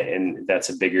fairway, and that's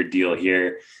a bigger deal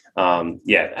here.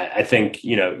 I think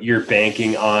you're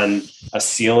banking on a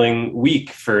ceiling week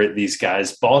for these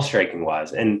guys, ball striking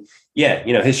wise, and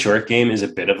his short game is a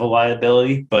bit of a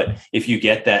liability. But if you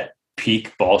get that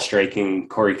peak ball striking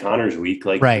Corey Connors week,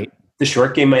 like right. The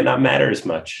short game might not matter as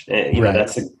much. And,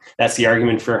 that's the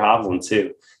argument for Hovland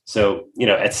too. So,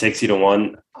 at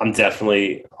 60-1, I'm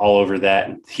definitely all over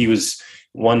that. He was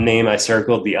one name I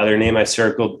circled, the other name I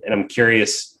circled. And I'm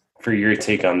curious for your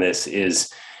take on this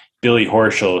is, Billy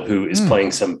Horschel, who is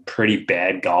playing some pretty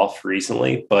bad golf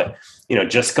recently. But,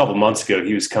 just a couple months ago,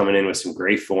 he was coming in with some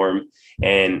great form,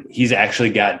 and he's actually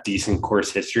got decent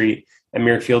course history at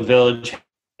Muirfield Village.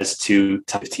 Has 2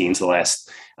 top 15s the last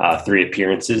 3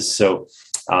 appearances. So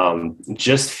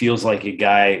just feels like a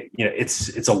guy,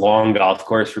 it's a long golf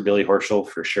course for Billy Horschel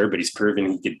for sure, but he's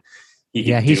proven he could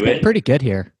he's been pretty good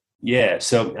here. Yeah.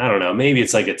 So I don't know, maybe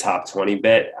it's like a top 20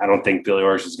 bet. I don't think Billy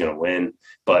Horschel is going to win,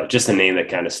 but just a name that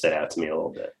kind of stood out to me a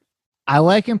little bit. I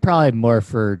like him probably more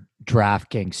for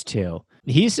DraftKings too.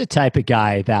 He's the type of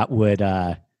guy that would,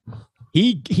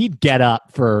 he'd get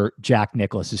up for Jack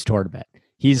Nicklaus's tournament.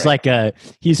 He's right.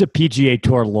 He's a PGA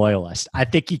Tour loyalist. I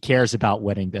think he cares about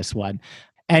winning this one.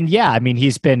 And yeah, I mean,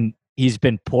 he's been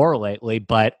poor lately,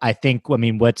 but I think,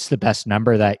 what's the best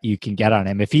number that you can get on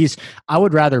him? I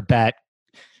would rather bet,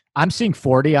 I'm seeing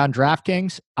 40 on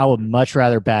DraftKings. I would much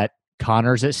rather bet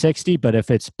Connors at 60, but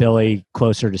if it's Billy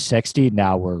closer to 60,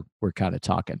 now we're kind of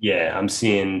talking. Yeah, I'm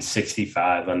seeing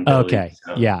 65 on Billy. Okay.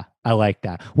 So. Yeah, I like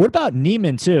that. What about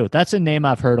Niemann too? That's a name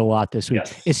I've heard a lot this week.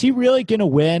 Yes. Is he really going to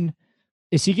win?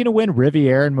 Is he going to win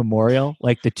Riviera and Memorial,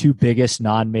 like the 2 biggest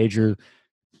non-major?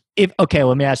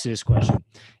 Let me ask you this question.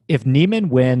 If Niemann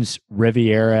wins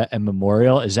Riviera and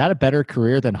Memorial, is that a better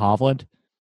career than Hovland,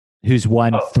 who's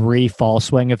won 3 fall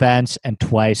swing events and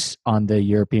twice on the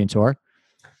European Tour?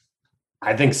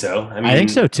 I think so. I think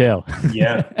so too.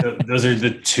 Yeah. Those are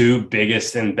the 2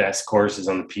 biggest and best courses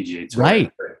on the PGA Tour.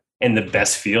 Right. And the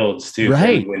best fields too.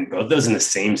 Right. Win both those in the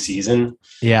same season.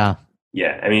 Yeah.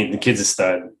 Yeah. I mean, the kid's a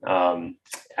stud.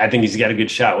 I think he's got a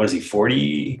good shot. What is he,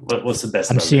 40? What's the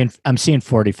best number? I'm seeing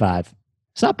 45.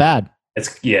 It's not bad. That's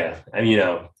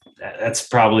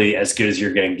probably as good as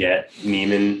you're going to get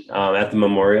Niemann at the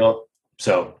Memorial.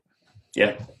 So,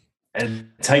 yeah. And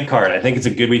tight card. I think it's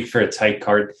a good week for a tight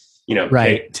card.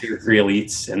 Right. Pick 2 or 3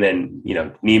 elites, and then,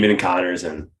 Niemann and Connors,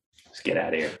 and just get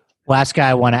out of here. Last guy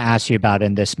I want to ask you about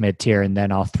in this mid-tier, and then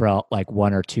I'll throw out like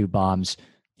 1 or 2 bombs.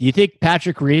 Do you think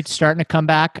Patrick Reed's starting to come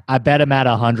back? I bet him at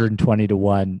 120 to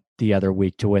 1 the other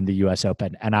week to win the U.S.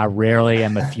 Open, and I rarely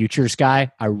am a futures guy.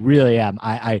 I really am.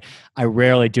 I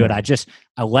rarely do it. I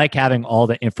like having all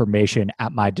the information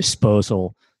at my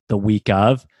disposal the week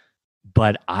of,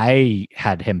 but I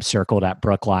had him circled at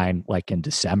Brookline like in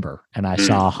December, and I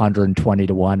saw 120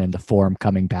 to 1 in the form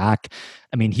coming back.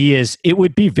 I mean, it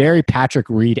would be very Patrick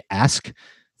Reed-esque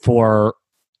for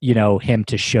him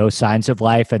to show signs of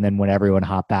life, and then when everyone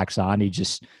backs on, he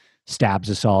just stabs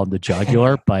us all in the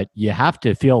jugular. But you have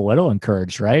to feel a little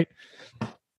encouraged, right?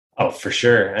 Oh, for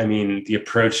sure. I mean, the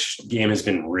approach game has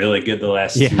been really good the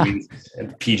last 2 weeks.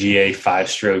 And PGA 5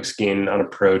 strokes gained on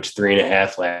approach,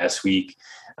 3.5 last week.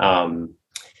 And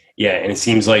it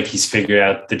seems like he's figured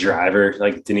out the driver.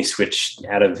 Like, didn't he switch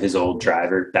out of his old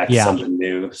driver back to something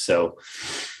new? So,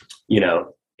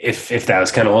 if that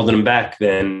was kind of holding him back,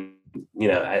 then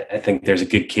I think there's a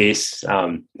good case.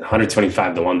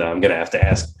 125 to 1, though. I'm going to have to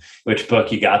ask which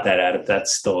book you got that at, if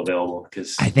that's still available.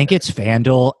 Because I think it's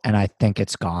FanDuel, and I think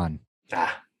it's gone.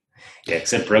 Yeah,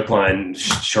 except Brookline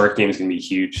short game is going to be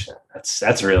huge.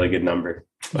 That's a really good number.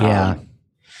 Yeah.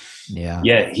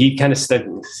 He kind of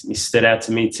stood out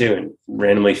to me too, and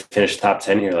randomly finished top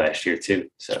 10 here last year too.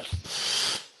 So,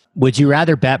 would you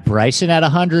rather bet Bryson at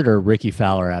 100 or Ricky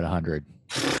Fowler at 100?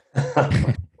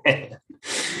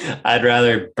 I'd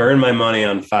rather burn my money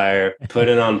on fire, put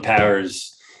it on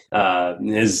Powers,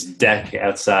 his deck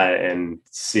outside, and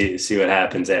see what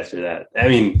happens after that. I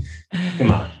mean,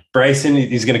 come on, Bryson,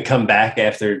 he's going to come back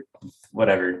after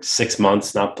 6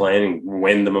 months not playing and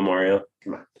win the Memorial.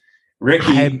 Come on,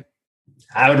 Ricky.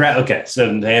 I would rather. Okay,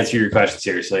 so to answer your question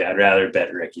seriously, I'd rather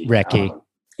bet Ricky.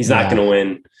 He's not going to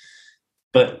win,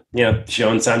 but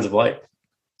showing signs of life.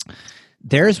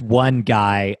 There's one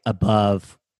guy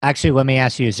above. Actually, let me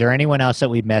ask you, is there anyone else that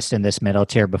we missed in this middle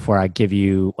tier before I give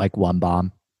you like one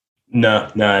bomb? No,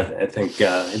 I think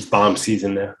it's bomb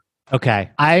season now.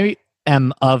 Okay. I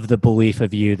am of the belief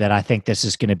of you that I think this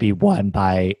is going to be won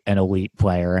by an elite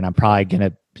player, and I'm probably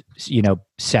going to,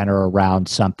 center around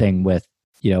something with,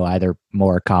 either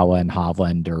Morikawa and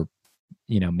Hovland, or,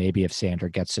 maybe if Sander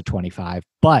gets to 25.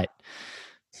 But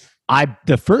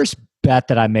the first bet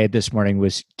that I made this morning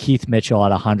was Keith Mitchell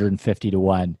at 150 to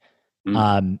 1.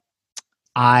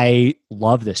 I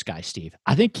love this guy, Steve.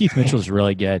 I think Keith Mitchell's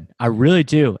really good. I really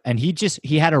do. And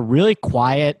he had a really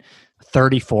quiet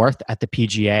 34th at the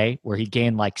PGA where he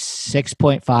gained like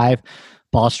 6.5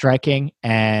 ball striking.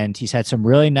 And he's had some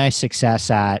really nice success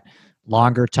at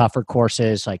longer, tougher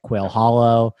courses like Quail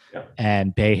Hollow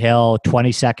and Bay Hill.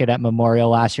 22nd at Memorial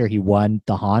last year. He won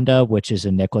the Honda, which is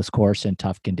a Nicklaus course in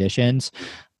tough conditions.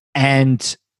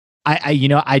 And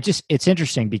it's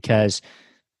interesting because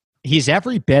he's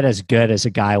every bit as good as a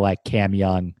guy like Cam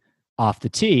Young off the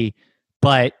tee,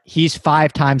 but he's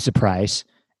 5 times the price.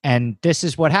 And this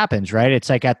is what happens, right? It's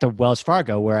like at the Wells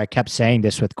Fargo where I kept saying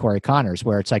this with Corey Connors,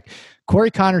 where it's like Corey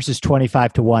Connors is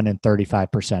 25-1 and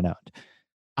 35% owned.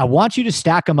 I want you to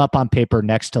stack them up on paper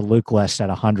next to Luke List at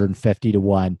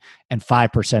 150-1 and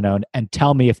 5% owned and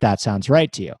tell me if that sounds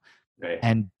right to you. Right.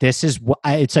 And this is what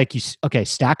it's like.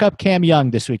 Stack up Cam Young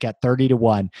this week at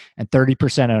 30-1 and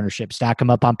 30% ownership. Stack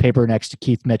him up on paper next to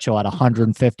Keith Mitchell at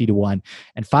 150-1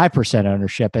 and 5%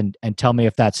 ownership, and tell me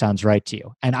if that sounds right to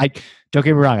you. And I don't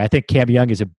get me wrong, I think Cam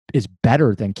Young is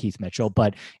better than Keith Mitchell,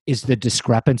 but is the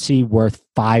discrepancy worth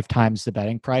 5 times the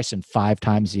betting price and 5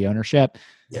 times the ownership?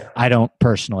 Yeah. I don't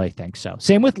personally think so.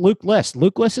 Same with Luke List.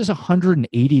 Luke List is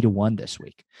 180-1 this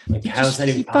week. Like, how's that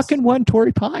even he fucking won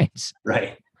Torrey Pines.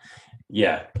 Right.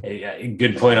 Yeah, a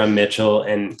good point on Mitchell,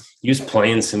 and he was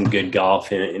playing some good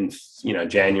golf in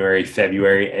January,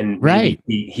 February, and right.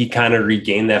 he kind of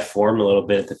regained that form a little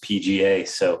bit at the PGA.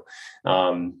 So,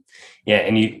 and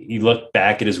you look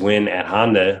back at his win at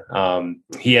Honda,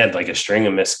 he had like a string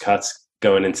of missed cuts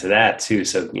going into that too.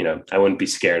 So I wouldn't be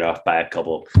scared off by a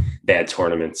couple bad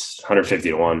tournaments.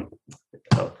 150-1,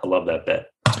 I love that bet.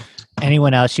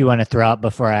 Anyone else you want to throw out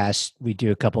before we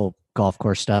do a couple golf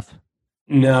course stuff?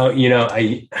 No,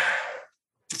 I'm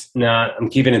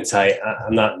keeping it tight.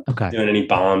 I'm not doing any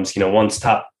bombs. Once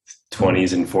top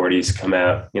 20s and 40s come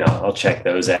out, I'll check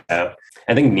those out.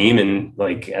 I think Neiman,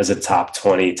 like as a top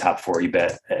 20, top 40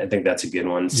 bet, I think that's a good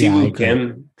one. Siwoo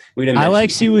Kim, we didn't. I like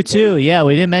Siwoo too. Yeah,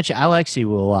 we didn't mention. I like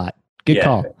Siwoo a lot. Good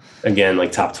call. Again,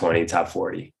 like top 20, top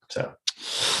 40. So,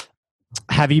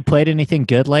 have you played anything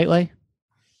good lately?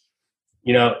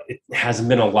 It hasn't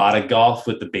been a lot of golf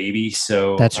with the baby,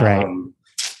 so that's right.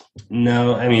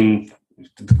 No, I mean,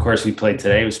 the course we played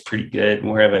today was pretty good.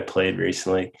 Where have I played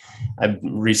recently? I've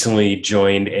recently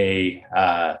joined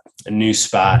a new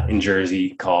spot in Jersey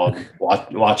called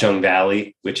Watchung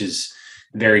Valley, which is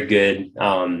very good.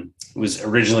 It was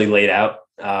originally laid out.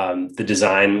 The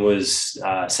design was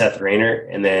Seth Rayner,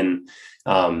 and then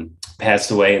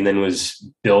passed away, and then was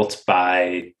built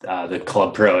by the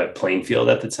club pro at Plainfield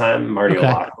at the time, Marty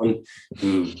O'Loughlin,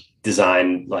 who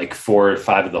designed like 4 or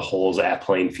 5 of the holes at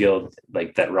Plainfield,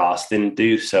 like that Ross didn't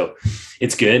do. So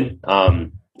it's good.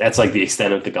 That's like the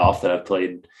extent of the golf that I've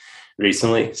played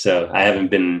recently. So I haven't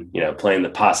been, playing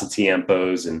the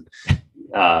Pasatiempos and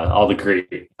all the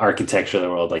great architecture of the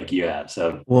world like you have.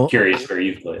 So curious where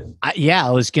you've played. I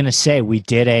was going to say, we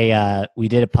did a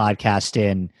podcast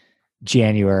in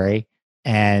January,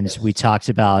 and we talked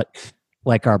about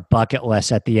like our bucket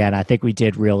list at the end. I think we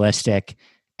did realistic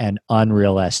and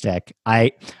unrealistic.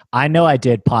 I know I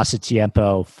did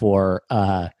Pasatiempo for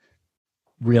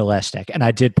realistic, and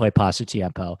I did play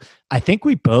Pasatiempo. I think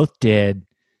we both did.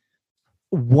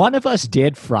 One of us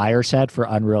did Friar's Head for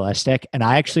unrealistic, and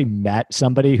I actually met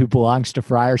somebody who belongs to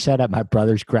Friar's Head at my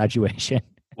brother's graduation.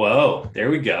 Whoa,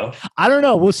 there we go. I don't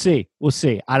know. We'll see.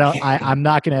 I'm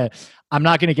not gonna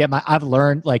get I've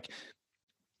learned like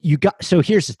so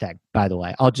here's the thing, by the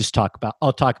way, I'll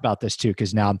talk about this too,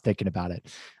 because now I'm thinking about it.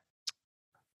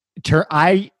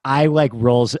 I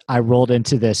rolled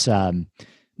into this.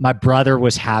 My brother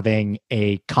was having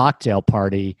a cocktail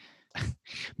party.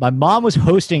 My mom was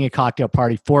hosting a cocktail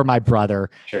party for my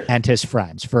brother and his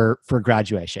friends for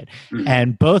graduation. Mm-hmm.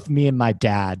 And both me and my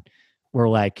dad were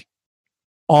like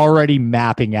already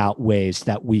mapping out ways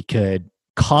that we could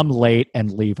come late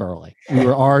and leave early. We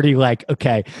were already like,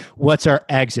 okay, what's our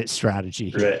exit strategy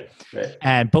here?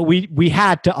 Right. But we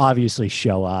had to obviously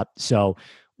show up. So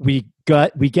we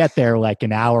get there like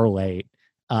an hour late.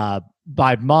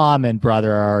 My mom and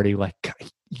brother are already like,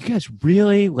 you guys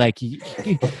really like you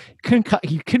couldn't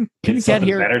get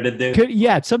here. Better to do.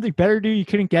 It's something better to do. You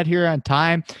couldn't get here on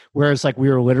time. Whereas like we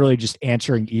were literally just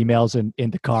answering emails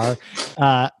in the car.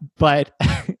 But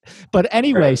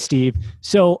anyway, Steve.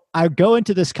 So I go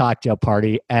into this cocktail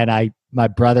party, and my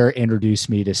brother introduced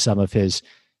me to some of his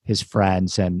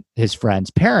friends and his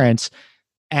friends' parents,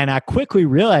 and I quickly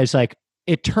realized like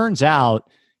it turns out,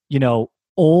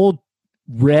 old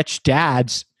rich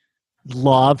dads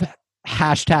love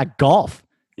 #golf.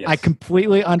 Yes. I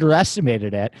completely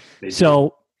underestimated it.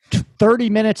 So 30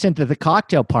 minutes into the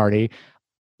cocktail party,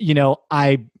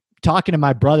 I talking to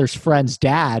my brother's friend's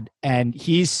dad, and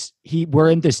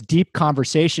we're in this deep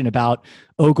conversation about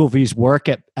Ogilvy's work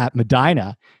at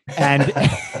Medina. And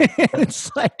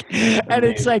it's like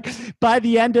by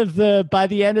the end of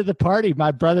the party,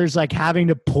 my brother's like having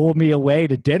to pull me away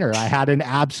to dinner. I had an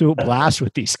absolute blast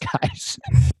with these guys.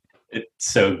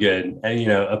 so good.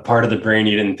 And, a part of the brain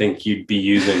you didn't think you'd be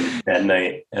using that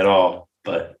night at all.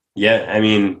 But yeah, I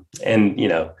mean, and,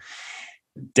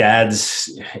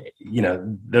 dads,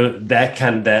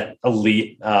 that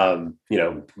elite,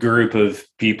 group of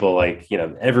people, like,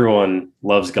 everyone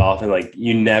loves golf, and like,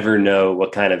 you never know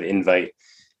what kind of invite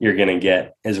you're going to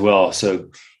get as well. So,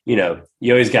 you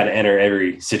always got to enter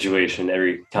every situation,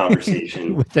 every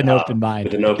conversation with an open mind.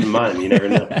 With an open mind, you never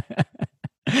know.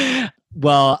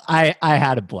 Well, I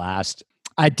had a blast.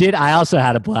 I also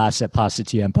had a blast at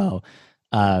Pasatiempo.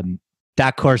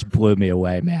 That course blew me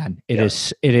away, man. It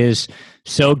is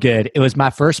so good. It was my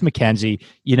first Mackenzie.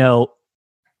 I'm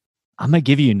gonna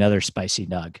give you another spicy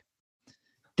nug.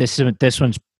 This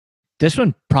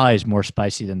one probably is more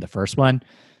spicy than the first one.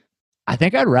 I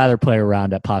think I'd rather play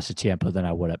around at Pasatiempo than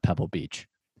I would at Pebble Beach.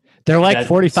 They're like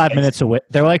 45 minutes away.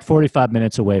 They're like 45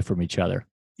 minutes away from each other.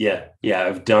 Yeah.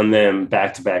 I've done them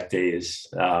back-to-back days.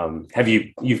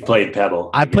 You've played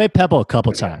Pebble? I've played Pebble a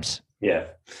couple times. Yeah.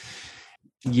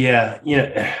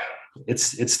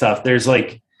 It's tough.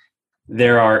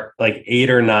 There are like 8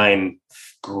 or 9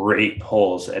 great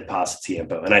holes at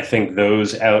Pasatiempo, and I think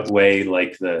those outweigh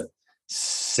like the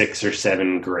 6 or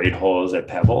 7 great holes at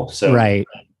Pebble. So right.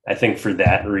 I think for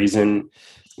that reason,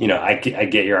 I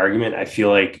get your argument. I feel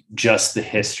like just the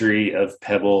history of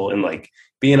Pebble and like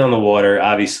being on the water,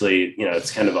 obviously,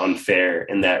 it's kind of unfair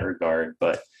in that regard.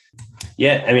 But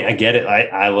yeah, I mean, I get it.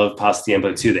 I love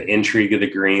Pasatiempo too. The intrigue of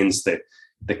the greens, the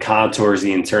contours,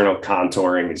 the internal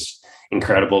contouring is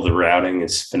incredible. The routing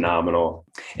is phenomenal.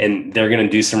 And they're going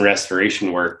to do some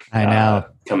restoration work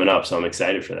coming up. So I'm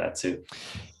excited for that too.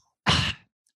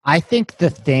 I think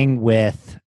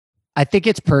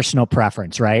it's personal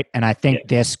preference, right? And I think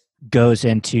this goes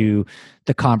into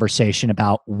the conversation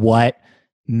about what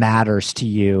matters to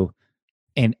you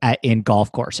in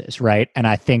golf courses, right? And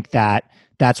I think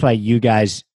that's why you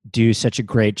guys do such a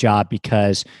great job,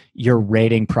 because your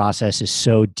rating process is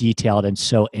so detailed and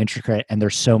so intricate, and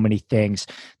there's so many things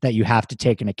that you have to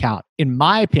take into account. In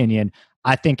my opinion,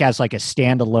 I think as like a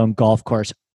standalone golf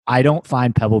course, I don't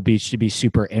find Pebble Beach to be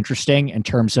super interesting in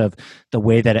terms of the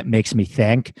way that it makes me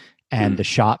think and the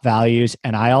shot values.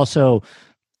 And I also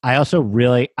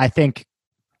really, I think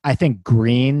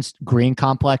green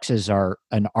complexes are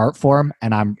an art form,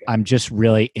 and I'm just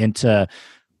really into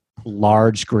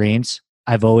large greens.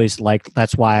 I've always liked,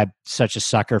 that's why I'm such a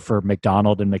sucker for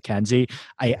McDonald and Mackenzie.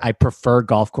 I prefer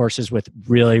golf courses with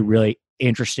really, really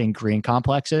interesting green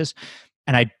complexes.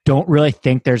 And I don't really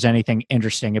think there's anything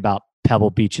interesting about Pebble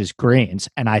Beach's greens.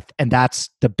 And that's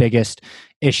the biggest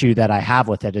issue that I have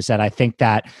with it, is that I think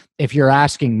that if you're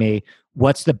asking me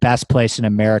what's the best place in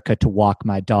America to walk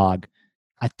my dog,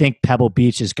 I think Pebble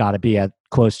Beach has got to be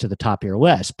close to the top of your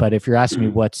list. But if you're asking me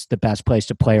what's the best place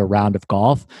to play a round of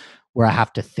golf where I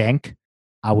have to think,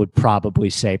 I would probably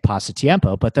say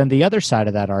Pasatiempo. But then the other side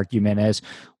of that argument is,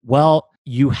 well,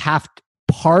 you have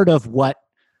part of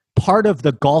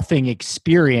the golfing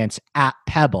experience at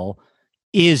Pebble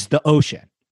is the ocean,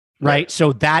 right?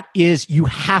 So you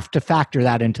have to factor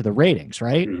that into the ratings,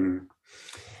 right? Mm-hmm.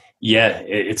 Yeah,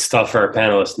 it's tough for our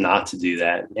panelists not to do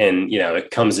that. And,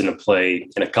 it comes into play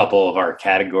in a couple of our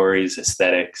categories: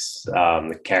 aesthetics,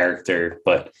 the character.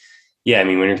 But yeah, I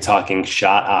mean, when you're talking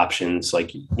shot options,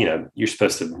 like, you're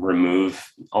supposed to remove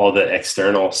all the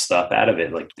external stuff out of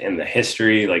it, like in the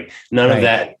history, like none of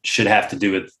that should have to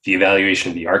do with the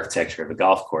evaluation of the architecture of a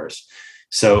golf course.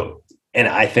 So, and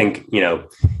I think,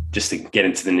 just to get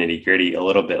into the nitty gritty a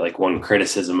little bit, like one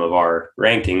criticism of our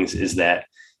rankings is that,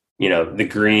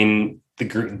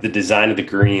 the design of the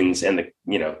greens and the,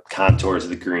 contours of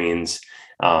the greens,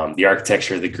 the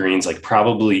architecture of the greens, like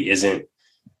probably isn't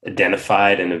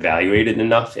identified and evaluated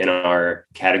enough in our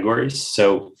categories.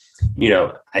 So,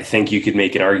 I think you could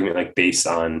make an argument like based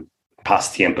on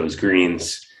Pasatiempo's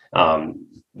greens,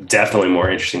 definitely more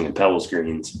interesting than Pebble's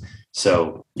greens.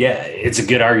 So yeah, it's a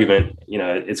good argument.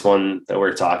 It's one that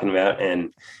we're talking about,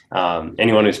 and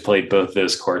anyone who's played both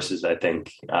those courses, I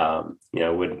think,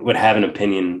 would have an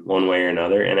opinion one way or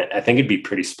another. And I think it'd be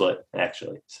pretty split,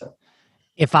 actually. So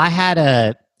if I had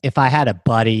a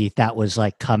buddy that was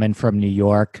like coming from New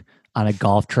York on a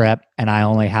golf trip and I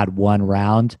only had one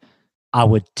round, I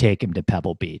would take him to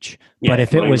Pebble Beach. Yeah, but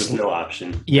if it was no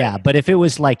option. Yeah. But if it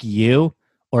was like you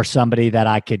or somebody that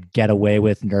I could get away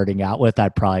with nerding out with,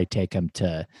 I'd probably take him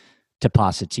to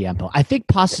Pasatiempo. I think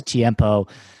Pasatiempo,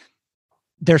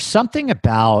 there's something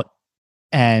about,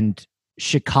 and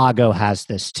Chicago has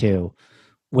this too,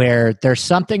 where there's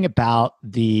something about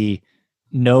the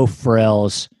no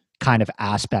frills kind of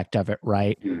aspect of it,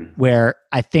 right? Where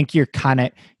I think you're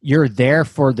there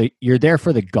for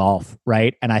the golf,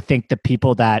 right? And I think the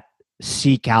people that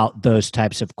seek out those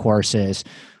types of courses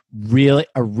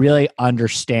really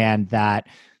understand that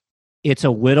it's a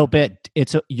little bit,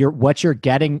 what you're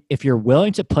getting, if you're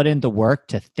willing to put in the work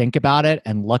to think about it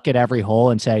and look at every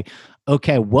hole and say,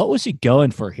 okay, what was he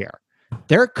going for here?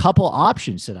 There are a couple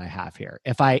options that I have here.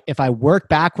 If I work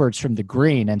backwards from the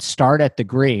green and start at the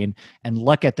green and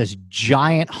look at this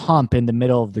giant hump in the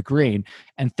middle of the green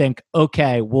and think,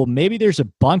 okay, well, maybe there's a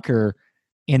bunker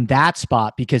in that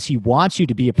spot because he wants you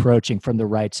to be approaching from the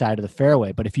right side of the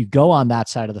fairway. But if you go on that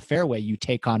side of the fairway, you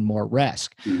take on more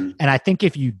risk. And I think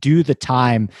if you do the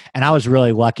time, and I was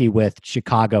really lucky with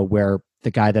Chicago where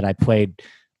the guy that I played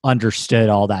understood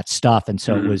all that stuff. And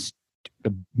so it was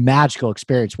a magical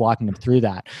experience walking him through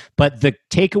that. But the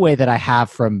takeaway that I have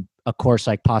from a course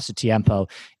like Pasatiempo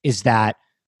is that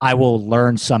I will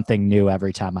learn something new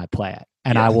every time I play it.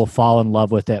 And I will fall in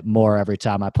love with it more every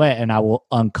time I play it. And I will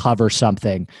uncover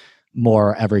something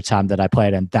more every time that I play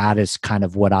it. And that is kind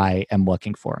of what I am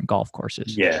looking for in golf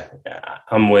courses. Yeah,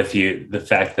 I'm with you. The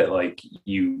fact that like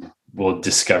you will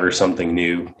discover something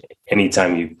new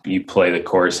anytime you play the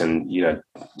course and, you know,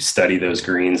 study those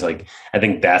greens. Like, I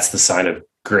think that's the sign of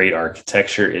great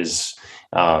architecture is,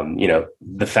 you know,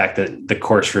 the fact that the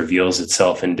course reveals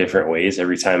itself in different ways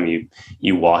every time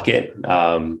you walk it.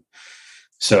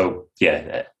 So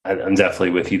yeah, I'm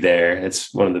definitely with you there.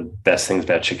 It's one of the best things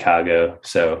about Chicago.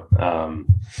 So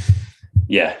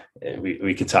yeah,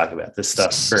 we could talk about this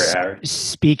stuff for hours.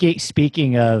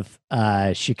 Speaking of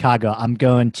Chicago, I'm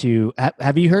going to.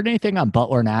 Have you heard anything on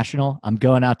Butler National? I'm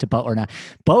going out to Butler now.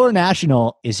 Butler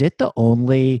National, is it the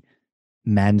only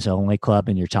men's only club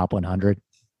in your top 100?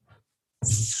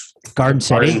 Garden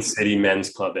City Men's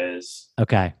Club is.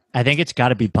 Okay, I think it's got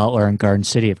to be Butler and Garden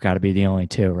City have got to be the only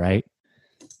two, right?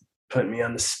 Putting me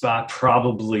on the spot,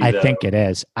 probably. I think it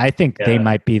is. I think they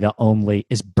might be the only.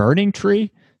 Is Burning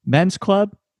Tree Men's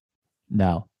Club?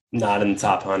 No, not in the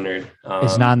top 100.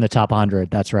 It's not in the top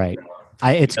 100. That's right.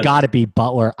 It's got to be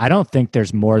Butler. I don't think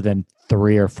there's more than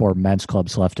 3 or 4 men's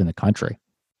clubs left in the country.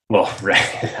 Well,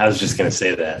 right. I was just going to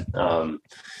say that.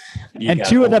 And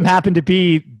 2 of them happen to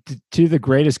be 2 of the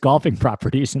greatest golfing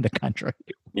properties in the country,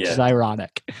 which is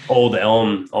ironic. Old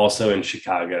Elm, also in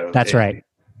Chicago. That's right.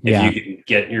 If you can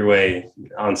get your way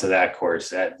onto that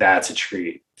course, that's a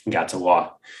treat. Got to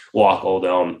walk Old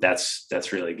Elm.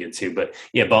 That's really good too. But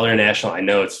yeah, Butler National, I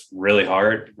know it's really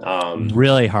hard.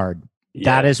 Really hard. Yeah.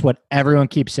 That is what everyone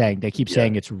keeps saying. They keep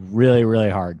saying it's really,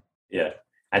 really hard. Yeah.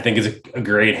 I think it's a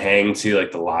great hang too.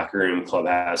 Like the locker room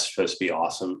clubhouse is supposed to be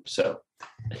awesome. So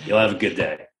you'll have a good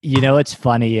day. You know, what's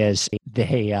funny is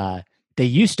they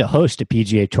used to host a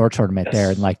PGA Tour tournament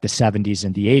there in like the 70s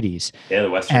and the 80s. Yeah,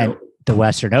 the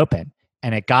Western Open.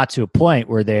 And it got to a point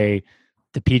where the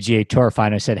PGA Tour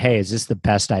finally said, hey, is this the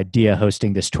best idea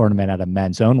hosting this tournament at a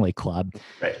men's only club?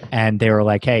 Right. And they were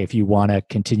like, hey, if you want to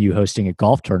continue hosting a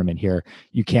golf tournament here,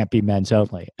 you can't be men's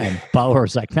only. And Butler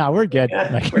was like, no, we're good.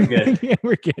 Yeah, like, we're good. Yeah,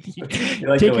 we're good.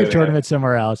 Like take your tournament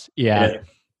somewhere else. Yeah.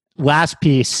 Last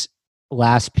piece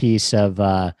of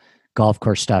golf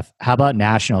course stuff. How about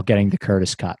National getting the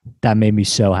Curtis Cup? That made me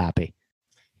so happy.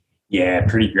 Yeah,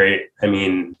 pretty great. I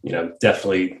mean, you know,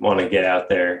 definitely want to get out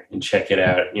there and check it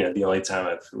out. You know, the only time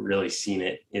I've really seen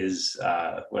it is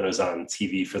when it was on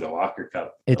TV for the Walker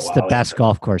Cup. It's the best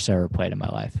golf course I ever played in my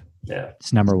life. Yeah.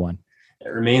 It's number 1. It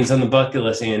remains on the bucket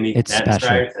list, Andy. It's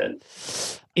special.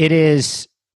 It is,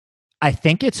 I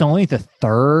think it's only the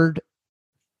 3rd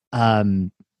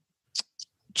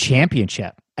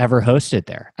championship ever hosted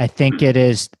there. I think it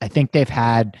is. I think they've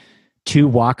had 2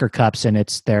 Walker Cups and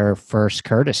it's their first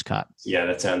Curtis Cup. Yeah,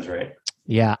 that sounds right.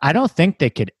 Yeah. I don't think they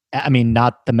could, I mean,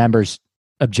 not the members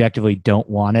objectively don't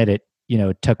want it. It, you know,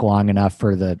 it took long enough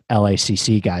for the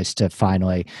LACC guys to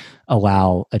finally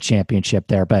allow a championship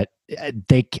there, but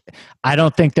I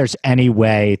don't think there's any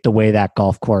way, the way that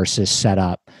golf course is set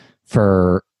up,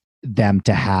 for them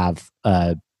to have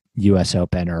a US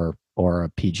Open or a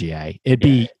PGA. It'd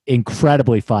be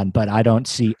incredibly fun, but I don't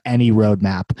see any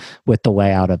roadmap with the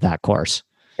layout of that course.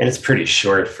 And it's pretty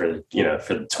short for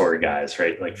the tour guys,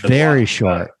 right? Like very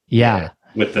short. Yeah.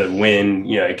 With the wind,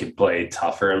 you know, it could play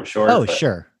tougher, I'm sure. Oh,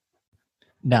 sure.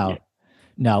 No.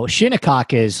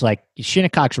 Shinnecock's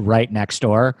right next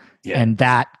door. Yeah. And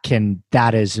that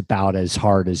is about as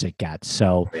hard as it gets.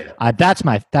 So that's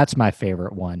my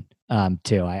favorite one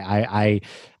too. I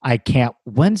can't,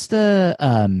 when's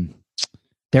the,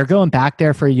 they're going back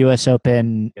there for a U.S.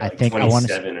 Open. I think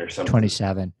 27 or something.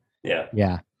 27. Yeah.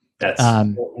 Yeah. That's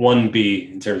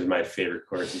 1B in terms of my favorite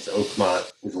courses.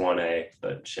 Oakmont is 1A,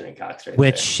 but Shinnecock's right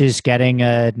which there. Is getting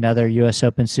another U.S.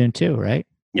 Open soon too, right?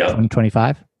 Yeah.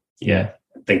 2025? Yeah.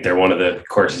 think they're one of the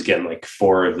courses getting like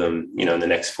 4 of them, in the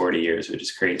next 40 years, which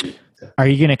is crazy. So, Are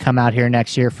you going to come out here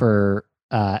next year for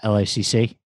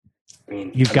LACC? I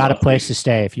mean, You've got a place to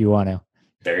stay if you want to.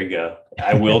 There you go.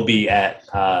 I will be at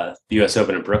the U.S.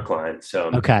 Open in Brookline.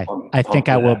 So okay, I think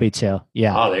I will be too.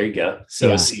 Yeah. Oh, there you go. So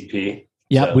yeah. CP.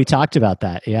 Yep, so, we talked about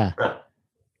that. Yeah.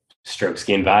 Strokes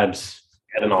gain vibes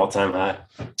at an all-time high.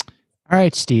 All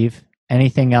right, Steve.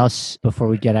 Anything else before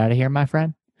we get out of here, my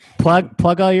friend?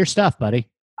 Plug all your stuff, buddy.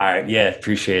 All right. Yeah,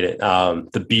 appreciate it.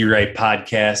 The Be Right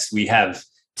podcast. We have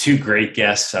 2 great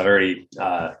guests. I've already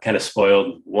kind of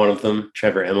spoiled one of them,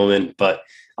 Trevor Immelman, but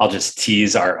I'll just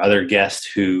tease our other guest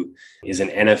who is an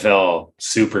NFL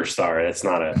superstar. That's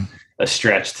not a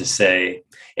stretch to say.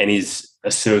 And he's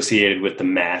associated with the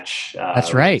match.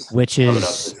 That's right. Which is coming up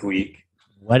this week.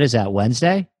 What is that,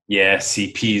 Wednesday? Yeah,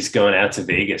 CP's going out to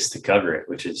Vegas to cover it,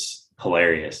 which is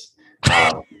hilarious.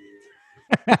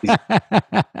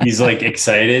 He's like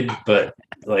excited, but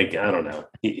like, I don't know.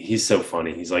 He's so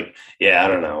funny. He's like, yeah, I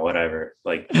don't know, whatever.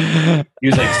 Like, he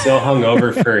was like still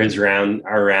hungover for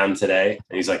our round today.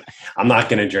 And he's like, I'm not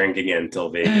going to drink again until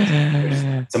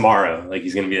Vegas tomorrow. Like,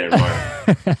 he's going to be there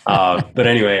tomorrow. But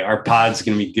anyway, our pod's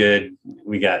going to be good.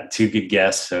 We got 2 good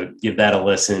guests, so give that a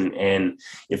listen. And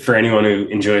if for anyone who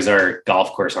enjoys our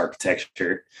golf course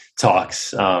architecture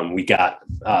talks, we got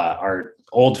our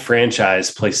old franchise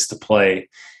Places to Play,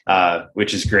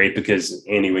 which is great because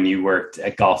Andy, when you worked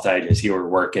at Golf Digest, you were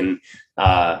working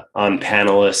on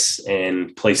panelists,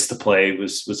 and Place to Play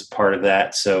was a part of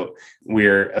that. So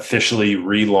we're officially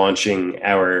relaunching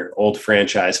our old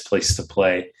franchise Place to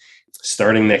Play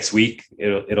starting next week.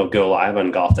 It'll go live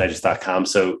on golfdigest.com.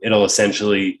 So it'll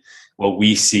essentially, what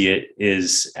we see it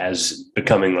is as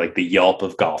becoming like the Yelp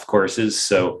of golf courses.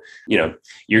 So,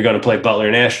 you're going to play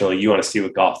Butler National. You want to see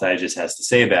what Golf Digest has to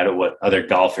say about it, what other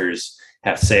golfers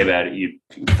have to say about it. You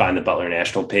find the Butler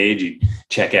National page, you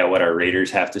check out what our raters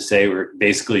have to say. We're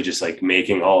basically just like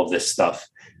making all of this stuff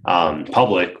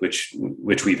public, which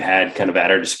we've had kind of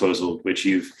at our disposal, which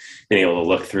you've been able to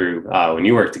look through when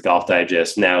you worked at Golf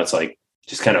Digest. Now it's like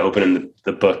just kind of opening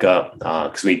the book up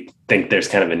because we think there's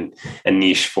kind of a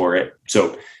niche for it.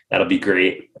 So that'll be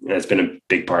great. And that's been a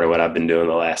big part of what I've been doing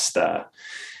the last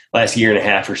year and a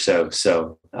half or so.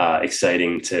 So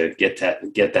exciting to get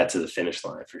that to the finish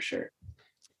line for sure.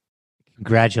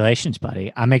 Congratulations,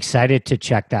 buddy. I'm excited to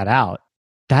check that out.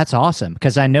 That's awesome.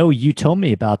 Because I know you told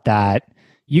me about that.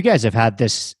 You guys have had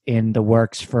this in the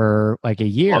works for like a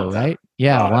year, right?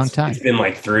 Yeah, a long time. It's been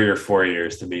like 3 or 4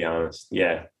 years, to be honest.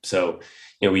 Yeah. So,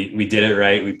 we did it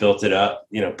right. We built it up,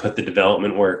 put the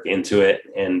development work into it.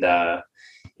 And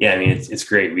yeah, I mean, it's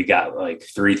great. We got like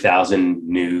 3,000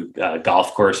 new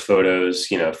golf course photos,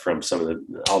 from some of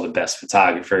all the best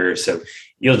photographers. So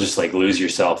you'll just like lose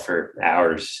yourself for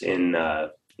hours in,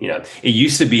 it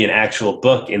used to be an actual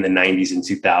book in the 90s and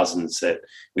 2000s that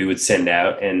we would send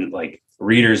out, and like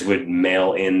readers would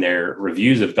mail in their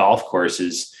reviews of golf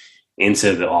courses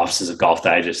into the offices of Golf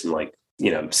Digest, and like,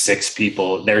 6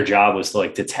 people, their job was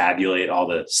to tabulate all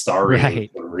the star ratings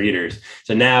from readers.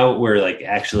 So now we're like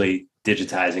actually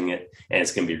digitizing it, and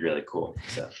it's going to be really cool.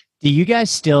 So do you guys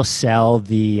still sell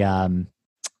the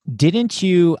didn't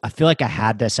you, I feel like I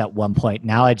had this at one point.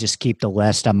 Now I just keep the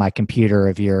list on my computer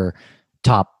of your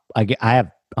top, I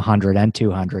have 100 and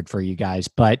 200 for you guys,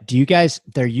 but do you guys,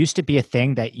 there used to be a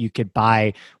thing that you could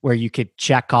buy where you could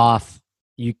check off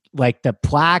like the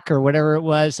plaque or whatever it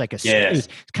was, like it was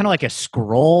kind of like a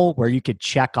scroll where you could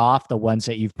check off the ones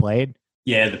that you've played.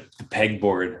 Yeah, the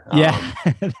pegboard. Yeah,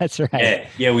 that's right.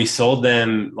 Yeah, we sold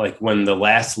them like when the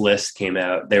last list came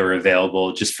out. They were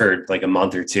available just for like a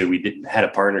month or two. We had a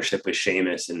partnership with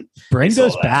Seamus, and bring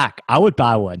those back. I would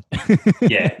buy one.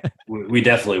 Yeah, we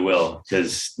definitely will,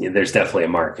 because there's definitely a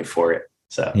market for it.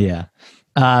 So yeah.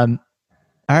 All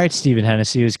right, Stephen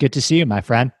Hennessy, it was good to see you, my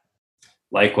friend.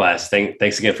 Likewise.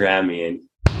 Thanks again for having me. And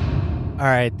all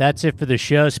right, that's it for the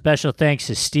show. Special thanks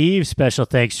to Steve. Special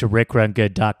thanks to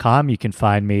rickrungood.com. You can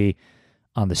find me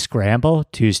on The Scramble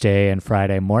Tuesday and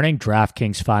Friday morning.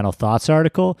 DraftKings Final Thoughts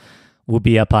article will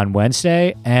be up on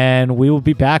Wednesday, and we will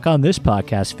be back on this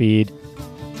podcast feed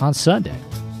on Sunday.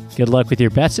 Good luck with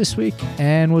your bets this week,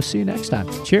 and we'll see you next time.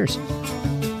 Cheers.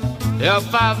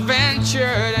 If I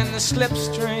ventured in the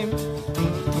slipstream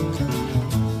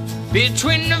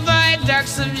between the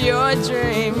viaducts of your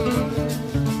dream,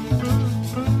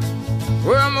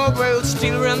 where mobile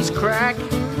steel rims crack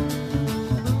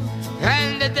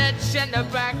and the ditch and the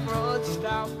back roads